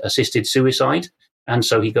provide assisted suicide. And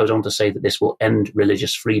so he goes on to say that this will end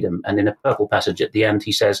religious freedom. And in a purple passage at the end,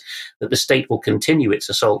 he says that the state will continue its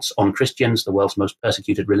assaults on Christians, the world's most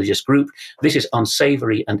persecuted religious group. This is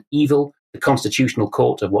unsavory and evil. The constitutional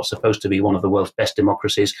court of what's supposed to be one of the world's best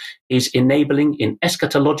democracies is enabling, in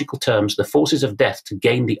eschatological terms, the forces of death to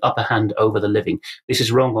gain the upper hand over the living. This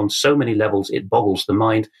is wrong on so many levels, it boggles the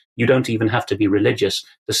mind. You don't even have to be religious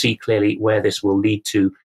to see clearly where this will lead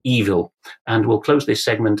to evil. And we'll close this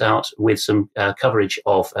segment out with some coverage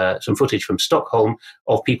of some footage from Stockholm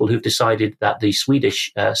of people who've decided that the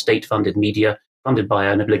Swedish state-funded media, funded by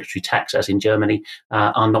an obligatory tax as in Germany,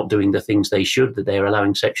 are not doing the things they should, that they're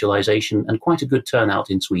allowing sexualization, and quite a good turnout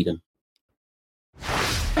in Sweden.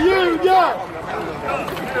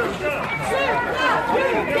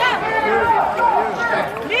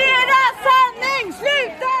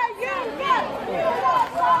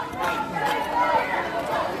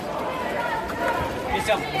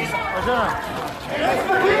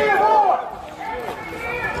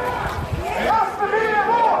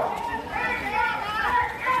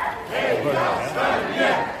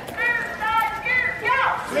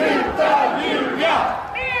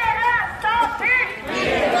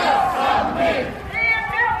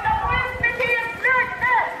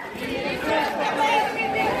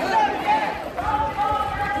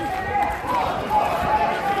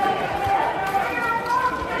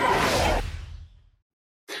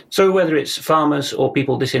 So whether it's farmers or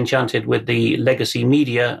people disenchanted with the legacy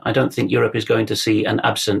media, I don't think Europe is going to see an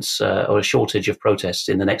absence or a shortage of protests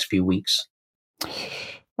in the next few weeks.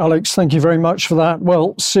 Alex, thank you very much for that.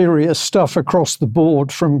 Well, serious stuff across the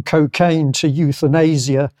board, from cocaine to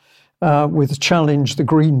euthanasia, with Challenge the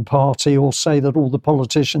Green Party, or say that all the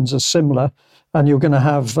politicians are similar, and you're going to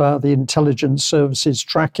have the intelligence services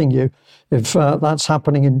tracking you. If that's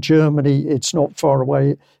happening in Germany, it's not far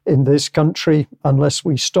away in this country unless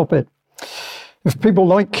we stop it. If people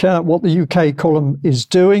like what the UK column is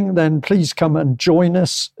doing, then please come and join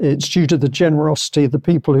us. It's due to the generosity of the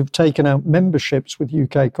people who've taken out memberships with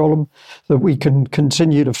UK column that we can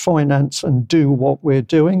continue to finance and do what we're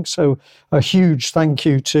doing. So a huge thank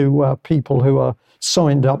you to people who are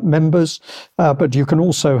signed up members. But you can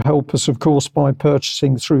also help us, of course, by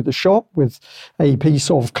purchasing through the shop with a piece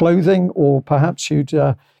of clothing, or perhaps you'd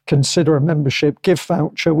consider a membership gift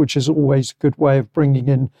voucher, which is always a good way of bringing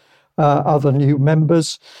in other new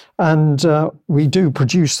members. And we do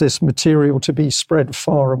produce this material to be spread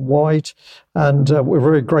far and wide. And we're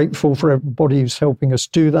very grateful for everybody who's helping us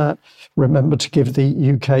do that. Remember to give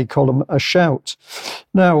the UK column a shout.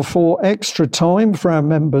 Now, for extra time for our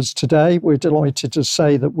members today, we're delighted to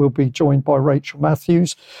say that we'll be joined by Rachel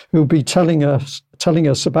Matthews, who'll be telling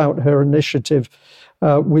us about her initiative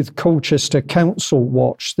with Colchester Council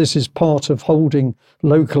Watch. This is part of holding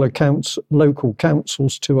local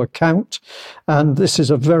councils to account. And this is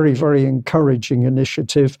a very, very encouraging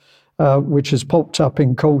initiative, which has popped up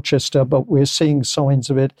in Colchester, but we're seeing signs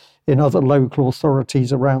of it in other local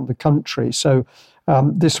authorities around the country. So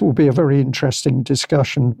this will be a very interesting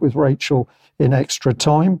discussion with Rachel in extra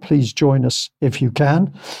time. Please join us if you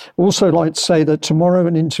can. Also like to say that tomorrow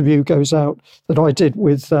an interview goes out that I did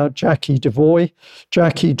with Jackie Devoy.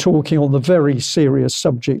 Jackie talking on the very serious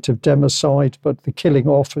subject of democide, but the killing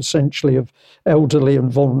off essentially of elderly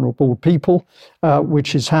and vulnerable people,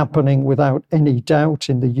 which is happening without any doubt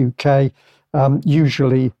in the UK,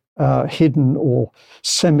 usually hidden or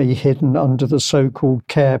semi-hidden under the so-called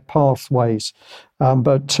care pathways.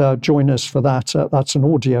 But join us for that. That's an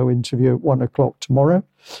audio interview at 1 o'clock tomorrow.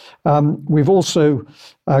 We've also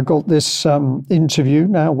got this interview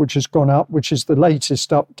now, which has gone up, which is the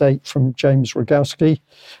latest update from James Roguski.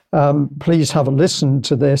 Please have a listen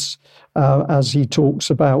to this as he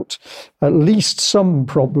talks about at least some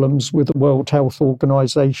problems with the World Health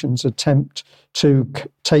Organization's attempt to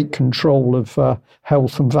take control of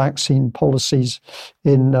health and vaccine policies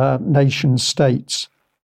in nation states.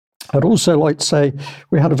 I'd also like to say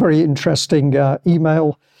we had a very interesting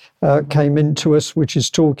email came into us, which is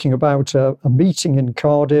talking about a meeting in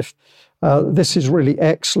Cardiff. This is really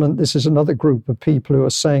excellent. This is another group of people who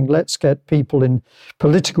are saying, let's get people in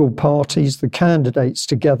political parties, the candidates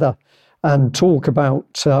together, and talk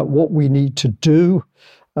about what we need to do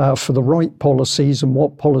for the right policies and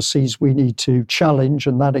what policies we need to challenge,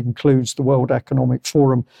 and that includes the World Economic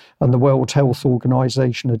Forum and the World Health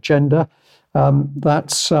Organization agenda.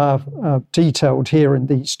 That's detailed here in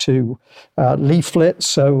these two leaflets.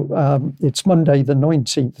 So it's Monday, the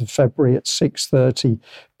 19th of February at 6:30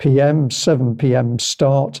 p.m., 7 p.m.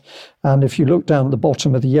 start. And if you look down the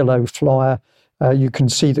bottom of the yellow flyer, you can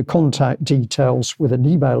see the contact details with an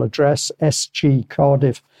email address,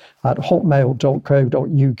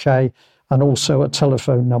 sgcardiff@hotmail.co.uk, and also a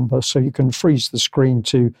telephone number. So you can freeze the screen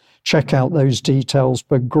to check out those details.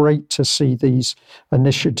 But great to see these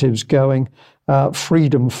initiatives going.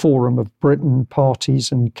 Freedom Forum of Britain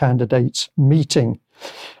parties and candidates meeting.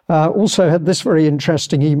 Also had this very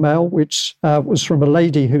interesting email, which was from a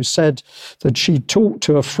lady who said that she talked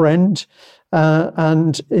to a friend,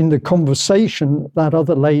 and in the conversation, that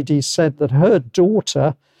other lady said that her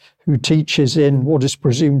daughter, who teaches in what is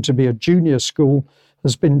presumed to be a junior school,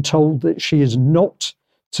 has been told that she is not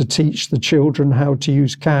to teach the children how to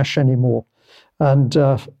use cash anymore. And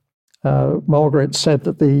Margaret said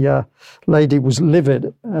that the lady was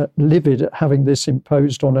livid at having this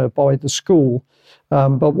imposed on her by the school.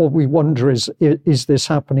 But what we wonder is this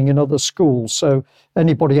happening in other schools? So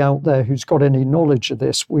anybody out there who's got any knowledge of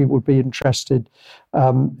this, we would be interested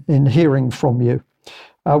in hearing from you.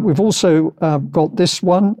 We've also got this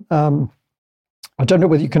one. I don't know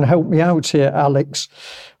whether you can help me out here, Alex,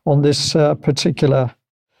 on this particular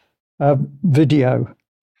video.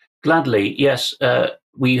 Gladly, yes.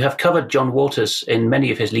 We have covered John Waters in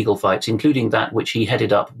many of his legal fights, including that which he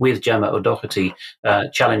headed up with Gemma O'Doherty,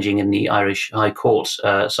 challenging in the Irish High Court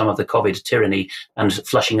some of the COVID tyranny and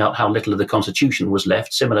flushing out how little of the Constitution was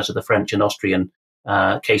left, similar to the French and Austrian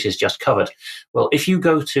cases just covered. Well, if you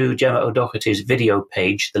go to Gemma O'Doherty's video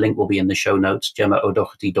page, the link will be in the show notes,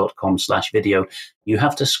 gemmaodoherty.com/video, you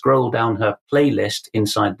have to scroll down her playlist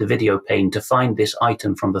inside the video pane to find this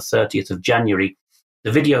item from the 30th of January.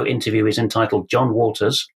 The video interview is entitled John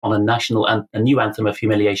Waters on a new anthem of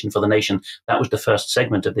humiliation for the nation. That was the first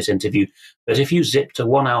segment of this interview. But if you zip to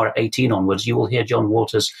 1 hour 18 onwards, you will hear John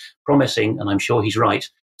Waters promising, and I'm sure he's right,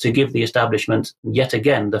 to give the establishment yet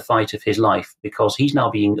again the fight of his life, because he's now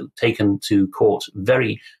being taken to court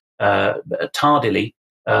very tardily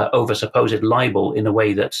over supposed libel in a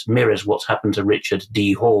way that mirrors what's happened to Richard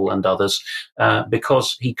D. Hall and others,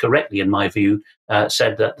 because he correctly, in my view,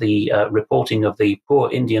 said that the reporting of the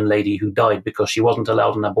poor Indian lady who died because she wasn't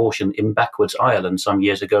allowed an abortion in backwards Ireland some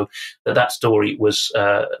years ago, that story was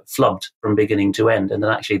flubbed from beginning to end, and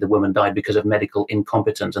that actually the woman died because of medical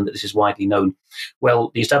incompetence, and that this is widely known.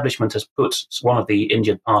 Well, the establishment has put one of the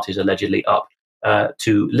injured parties allegedly up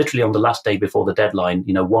to literally on the last day before the deadline,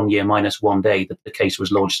 1 year minus 1 day that the case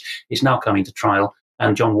was lodged. It's now coming to trial,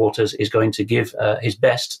 and John Waters is going to give his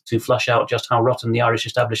best to flush out just how rotten the Irish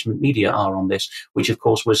establishment media are on this, which of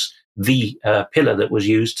course was the pillar that was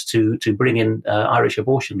used to bring in Irish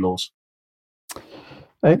abortion laws.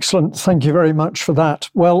 Excellent. Thank you very much for that.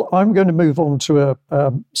 Well, I'm going to move on to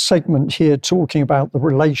a segment here talking about the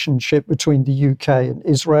relationship between the UK and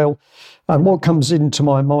Israel. And what comes into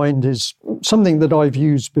my mind is something that I've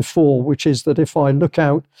used before, which is that if I look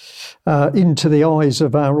out into the eyes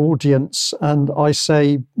of our audience and I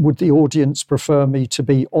say, would the audience prefer me to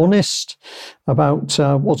be honest about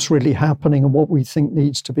what's really happening and what we think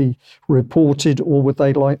needs to be reported, or would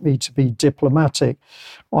they like me to be diplomatic?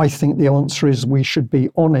 I think the answer is we should be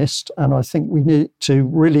honest, and I think we need to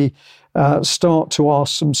really start to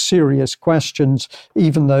ask some serious questions,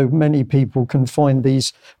 even though many people can find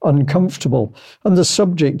these uncomfortable. And the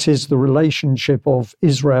subject is the relationship of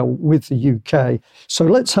Israel with the UK. So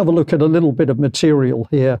let's have a look at a little bit of material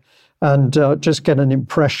here and just get an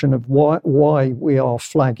impression of why we are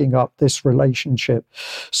flagging up this relationship.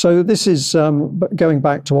 So this is going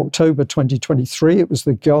back to October 2023. It was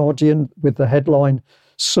The Guardian with the headline,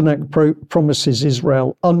 Sunak promises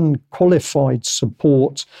Israel unqualified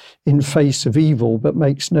support in face of evil, but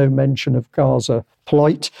makes no mention of Gaza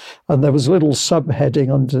plight. And there was a little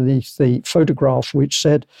subheading underneath the photograph which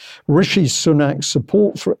said, Rishi Sunak's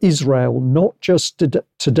support for Israel, not just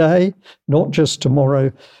today, not just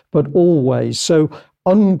tomorrow, but always. So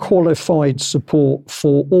unqualified support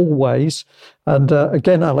for always. And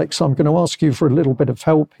again, Alex, I'm going to ask you for a little bit of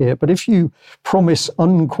help here. But if you promise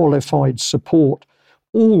unqualified support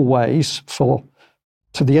always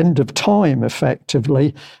to the end of time,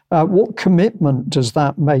 effectively, what commitment does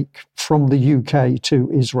that make from the UK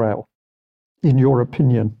to Israel, in your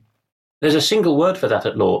opinion? There's a single word for that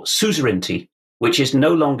at law, suzerainty, which is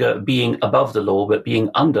no longer being above the law, but being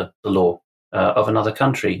under the law. of another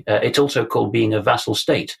country. It's also called being a vassal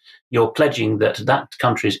state. You're pledging that that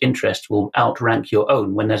country's interest will outrank your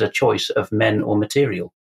own when there's a choice of men or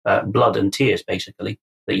material, blood and tears, basically,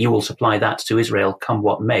 that you will supply that to Israel come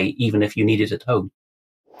what may, even if you need it at home.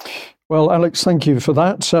 Well, Alex, thank you for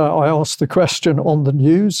that. I asked the question on the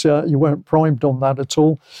news. You weren't primed on that at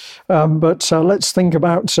all. But let's think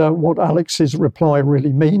about what Alex's reply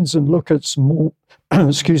really means and look at some more,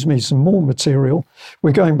 some more material.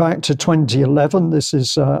 We're going back to 2011. This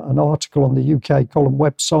is an article on the UK column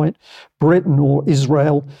website, Britain or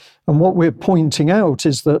Israel. And what we're pointing out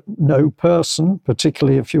is that no person,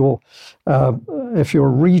 particularly if you're a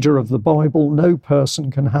reader of the Bible, no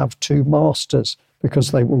person can have two masters,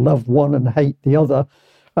 because they will love one and hate the other.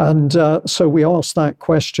 And so we asked that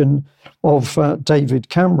question of David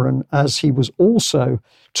Cameron, as he was also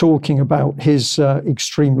talking about his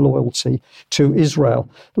extreme loyalty to Israel.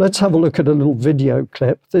 Let's have a look at a little video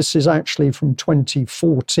clip. This is actually from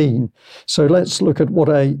 2014. So let's look at what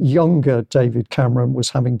a younger David Cameron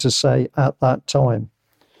was having to say at that time.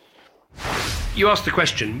 You asked the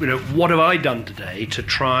question, what have I done today to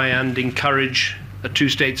try and encourage a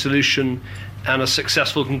two-state solution and a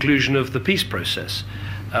successful conclusion of the peace process?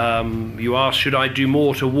 You asked, should I do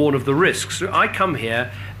more to warn of the risks? I come here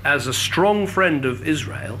as a strong friend of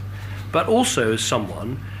Israel, but also as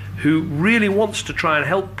someone who really wants to try and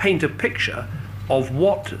help paint a picture of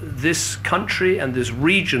what this country and this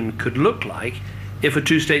region could look like if a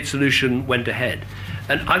two-state solution went ahead.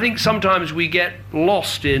 And I think sometimes we get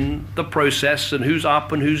lost in the process and who's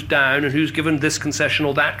up and who's down and who's given this concession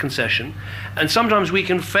or that concession. And sometimes we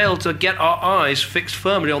can fail to get our eyes fixed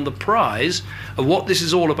firmly on the prize of what this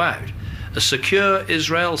is all about. A secure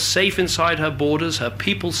Israel, safe inside her borders, her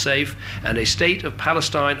people safe, and a state of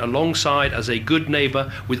Palestine alongside as a good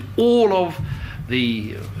neighbor with all of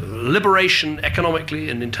the liberation economically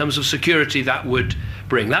and in terms of security that would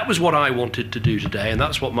bring. That was what I wanted to do today, and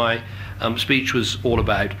that's what my speech was all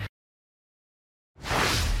about.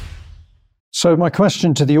 So my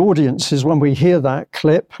question to the audience is, when we hear that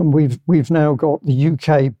clip, and we've now got the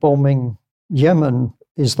UK bombing Yemen,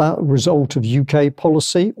 is that a result of UK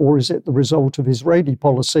policy or is it the result of Israeli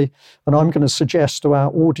policy? And I'm going to suggest to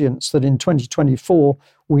our audience that in 2024,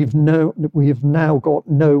 we have now got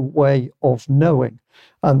no way of knowing.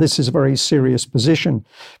 And this is a very serious position.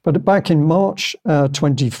 But back in March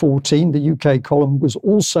 2014, the UK column was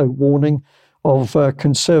also warning of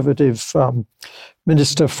Conservative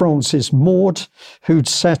Minister Francis Maude, who'd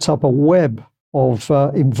set up a web of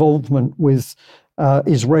involvement with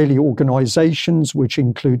Israeli organizations, which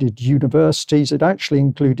included universities. It actually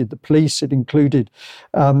included the police. It included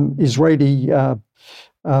Israeli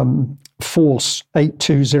Force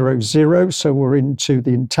 8200. So we're into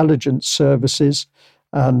the intelligence services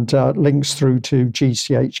and links through to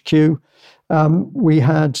GCHQ. We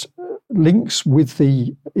had links with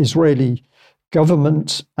the Israeli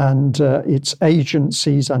government and its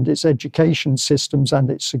agencies and its education systems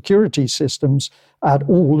and its security systems at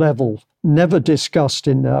all levels, never discussed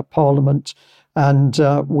in Parliament, and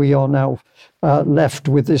we are now left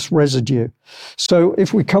with this residue. So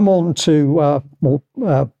if we come on to more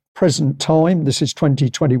present time, this is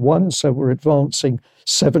 2021, so we're advancing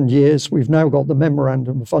 7 years. We've now got the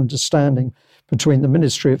Memorandum of Understanding between the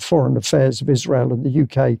Ministry of Foreign Affairs of Israel and the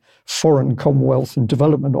UK Foreign, Commonwealth and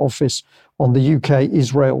Development Office on the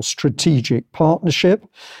UK-Israel Strategic Partnership.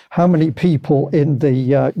 How many people in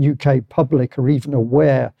the UK public are even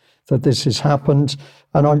aware that this has happened?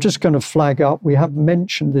 And I'm just going to flag up, we have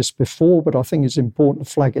mentioned this before, but I think it's important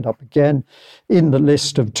to flag it up again. In the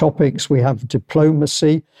list of topics, we have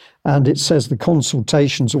diplomacy, and it says the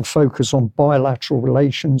consultations will focus on bilateral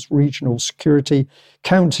relations, regional security,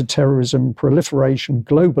 counter-terrorism, proliferation,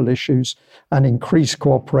 global issues, and increased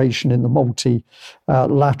cooperation in the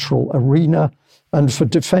multilateral arena. And for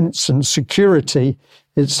defence and security,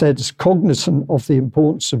 it says cognizant of the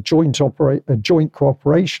importance of joint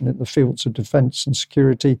cooperation in the fields of defence and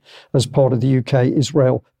security as part of the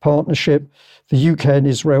UK-Israel partnership. The UK and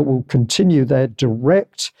Israel will continue their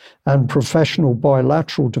direct and professional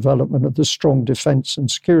bilateral development of the strong defence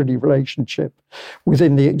and security relationship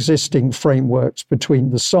within the existing frameworks between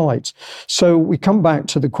the sides. So we come back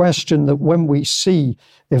to the question that when we see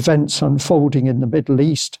events unfolding in the Middle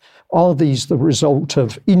East, are these the result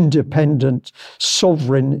of independent,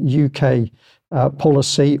 sovereign UK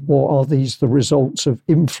policy, or are these the results of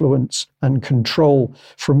influence and control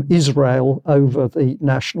from Israel over the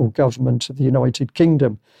national government of the United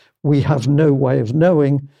Kingdom? We have no way of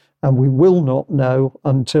knowing, And we will not know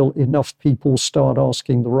until enough people start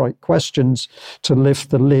asking the right questions to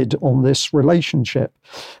lift the lid on this relationship.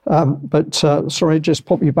 Sorry, just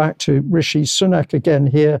pop you back to Rishi Sunak again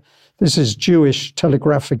here. This is Jewish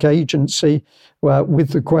Telegraphic Agency with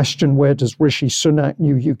the question, where does Rishi Sunak,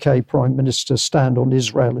 new UK Prime Minister, stand on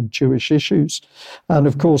Israel and Jewish issues? And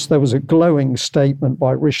of course, there was a glowing statement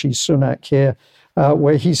by Rishi Sunak here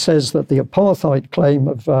where he says that the apartheid claim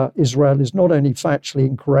of Israel is not only factually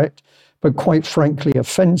incorrect, but quite frankly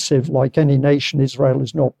offensive. Like any nation, Israel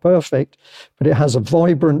is not perfect, but it has a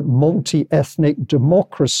vibrant, multi-ethnic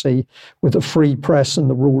democracy with a free press and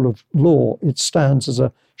the rule of law. It stands as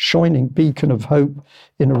a shining beacon of hope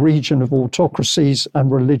in a region of autocracies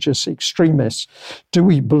and religious extremists. Do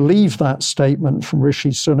we believe that statement from Rishi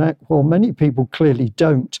Sunak? Well, many people clearly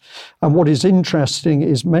don't. And what is interesting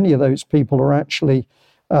is many of those people are actually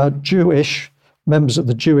Jewish, members of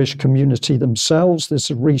the Jewish community themselves. There's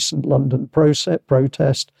a recent London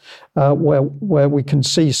protest where we can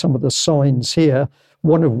see some of the signs here,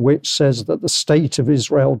 one of which says that the state of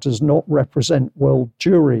Israel does not represent world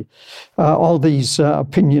Jewry. Are these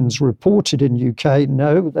opinions reported in UK?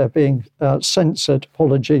 No, they're being censored.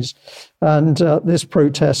 Apologies. And this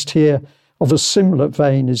protest here of a similar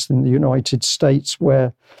vein is in the United States,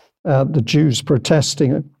 where the Jews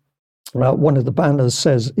protesting, one of the banners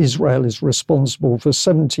says Israel is responsible for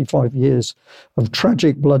 75 years of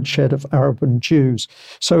tragic bloodshed of Arab and Jews.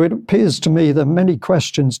 So it appears to me there are many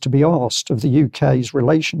questions to be asked of the UK's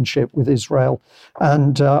relationship with Israel.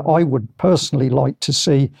 And I would personally like to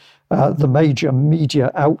see the major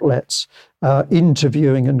media outlets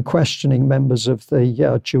interviewing and questioning members of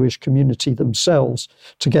the Jewish community themselves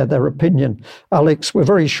to get their opinion. Alex, we're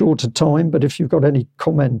very short of time, but if you've got any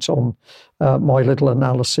comment on my little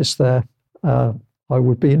analysis there, I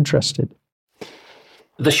would be interested.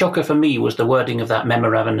 The shocker for me was the wording of that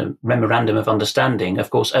memorandum of understanding.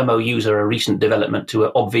 Of course, MOUs are a recent development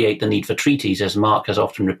to obviate the need for treaties, as Mark has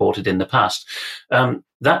often reported in the past.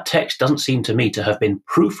 That text doesn't seem to me to have been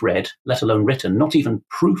proofread, let alone written, not even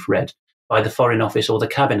proofread by the Foreign Office or the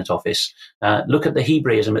Cabinet Office. Look at the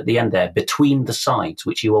Hebraism at the end there, between the sides,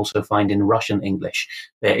 which you also find in Russian English,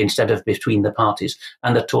 instead of between the parties,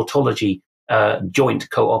 and the tautology,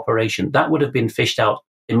 joint cooperation. That would have been fished out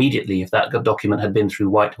immediately if that document had been through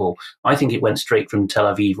Whitehall. I think it went straight from Tel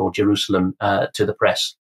Aviv or Jerusalem to the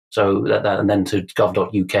press. So and then to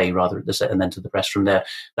gov.uk rather, and then to the press from there.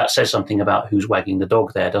 That says something about who's wagging the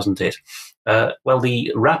dog there, doesn't it? Well,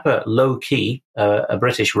 the rapper Low Key, a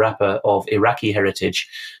British rapper of Iraqi heritage,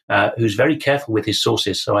 who's very careful with his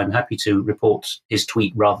sources, so I'm happy to report his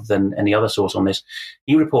tweet rather than any other source on this.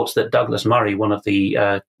 He reports that Douglas Murray, one of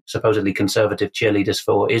the supposedly conservative cheerleaders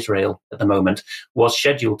for Israel at the moment, was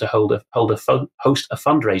scheduled to host a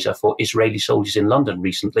fundraiser for Israeli soldiers in London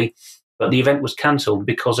recently. But the event was cancelled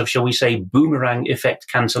because of, shall we say, boomerang effect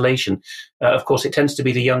cancellation. Of course, it tends to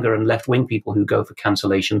be the younger and left-wing people who go for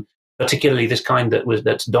cancellation, particularly this kind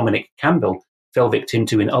that Dominic Campbell fell victim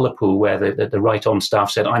to in Ullapool, where the right-on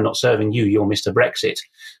staff said, "I'm not serving you, you're Mr. Brexit."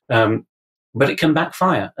 But it can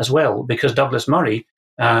backfire as well, because Douglas Murray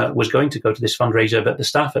was going to go to this fundraiser, but the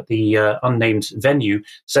staff at the unnamed venue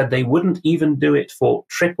said they wouldn't even do it for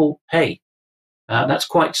triple pay. That's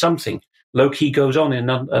quite something. Low-key goes on in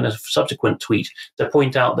a subsequent tweet to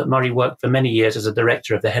point out that Murray worked for many years as a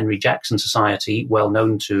director of the Henry Jackson Society, well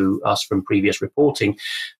known to us from previous reporting,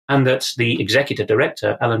 and that the executive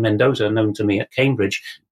director, Alan Mendoza, known to me at Cambridge,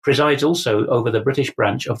 presides also over the British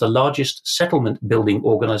branch of the largest settlement building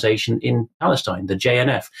organization in Palestine, the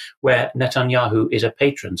JNF, where Netanyahu is a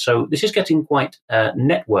patron. So this is getting quite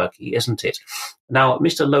networky, isn't it? Now,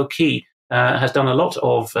 Mr. Low-key has done a lot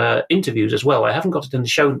of interviews as well. I haven't got it in the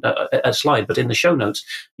show a slide, but in the show notes,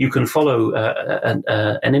 you can follow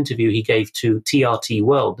an interview he gave to TRT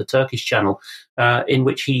World, the Turkish channel, in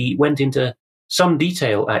which he went into some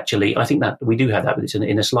detail, actually. I think that we do have that, but it's in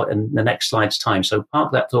the next slide's time. So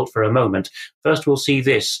park that thought for a moment. First, we'll see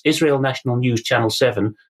this. Israel National News Channel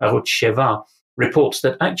 7, Arutz Sheva, reports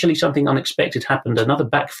that actually something unexpected happened, another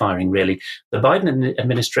backfiring, really. The Biden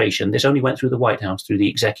administration, this only went through the White House, through the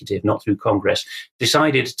executive, not through Congress,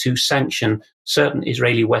 decided to sanction certain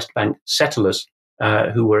Israeli West Bank settlers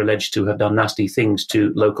who were alleged to have done nasty things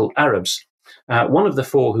to local Arabs. One of the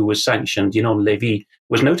four who was sanctioned, Yinon Levy,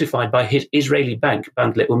 was notified by his Israeli bank,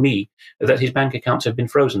 Bank Leumi, that his bank accounts have been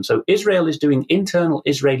frozen. So Israel is doing internal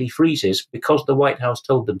Israeli freezes because the White House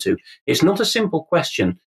told them to. It's not a simple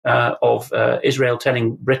question of Israel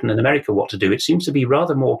telling Britain and America what to do. It seems to be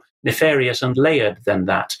rather more nefarious and layered than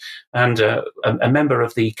that. And a member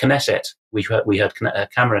of the Knesset, we heard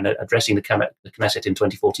Cameron addressing the Knesset in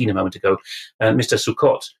 2014 a moment ago, Mr.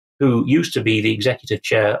 Sukkot, who used to be the executive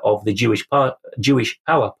chair of the Jewish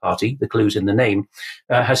Power Party, the clue's in the name,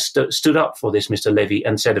 has stood up for this Mr. Levy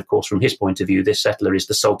and said, of course, from his point of view, this settler is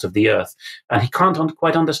the salt of the earth. And he can't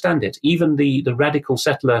quite understand it. Even the radical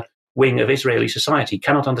settler wing of Israeli society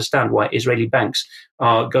cannot understand why Israeli banks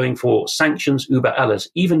are going for sanctions über alles,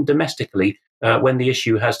 even domestically, when the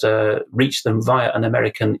issue has reached them via an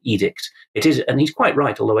American edict. It is, and he's quite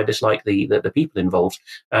right, although I dislike the people involved,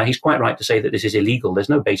 he's quite right to say that this is illegal. There's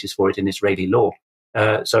no basis for it in Israeli law.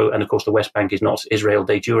 And of course, the West Bank is not Israel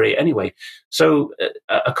de jure anyway. So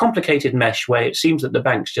a complicated mesh where it seems that the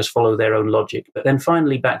banks just follow their own logic. But then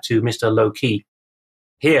finally back to Mr. Low Key.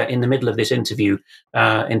 Here, in the middle of this interview,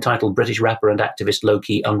 entitled British Rapper and Activist Low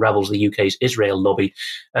Key Unravels the UK's Israel Lobby,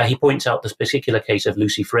 he points out this particular case of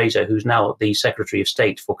Lucy Fraser, who's now the Secretary of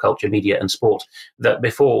State for Culture, Media and Sport, that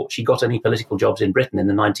before she got any political jobs in Britain in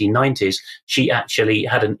the 1990s, she actually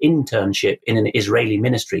had an internship in an Israeli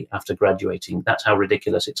ministry after graduating. That's how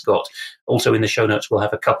ridiculous it's got. Also in the show notes, we'll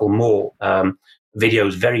have a couple more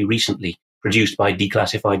videos very recently produced by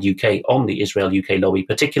Declassified UK on the Israel-UK lobby,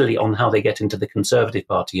 particularly on how they get into the Conservative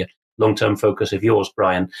Party, a long-term focus of yours,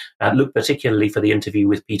 Brian. Look particularly for the interview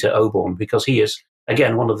with Peter Oborne, because he is,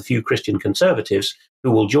 again, one of the few Christian conservatives who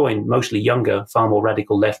will join mostly younger, far more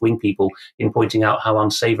radical left-wing people in pointing out how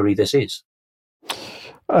unsavoury this is.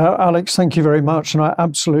 Alex, thank you very much. And I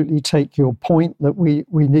absolutely take your point that we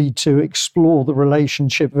need to explore the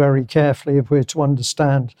relationship very carefully if we're to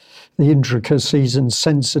understand the intricacies and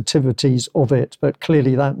sensitivities of it. But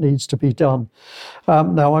clearly that needs to be done.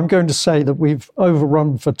 Now, I'm going to say that we've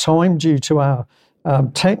overrun for time due to our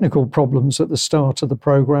technical problems at the start of the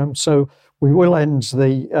programme. So we will end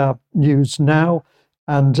the news now.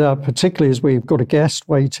 And particularly as we've got a guest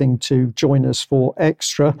waiting to join us for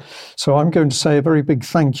Extra. So I'm going to say a very big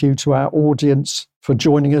thank you to our audience for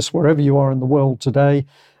joining us wherever you are in the world today.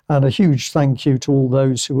 And a huge thank you to all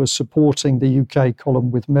those who are supporting the UK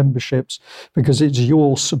column with memberships, because it's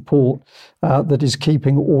your support that is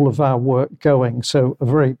keeping all of our work going. So a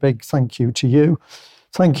very big thank you to you.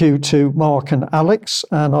 Thank you to Mark and Alex.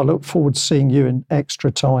 And I look forward to seeing you in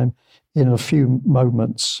Extra Time in a few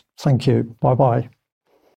moments. Thank you. Bye-bye.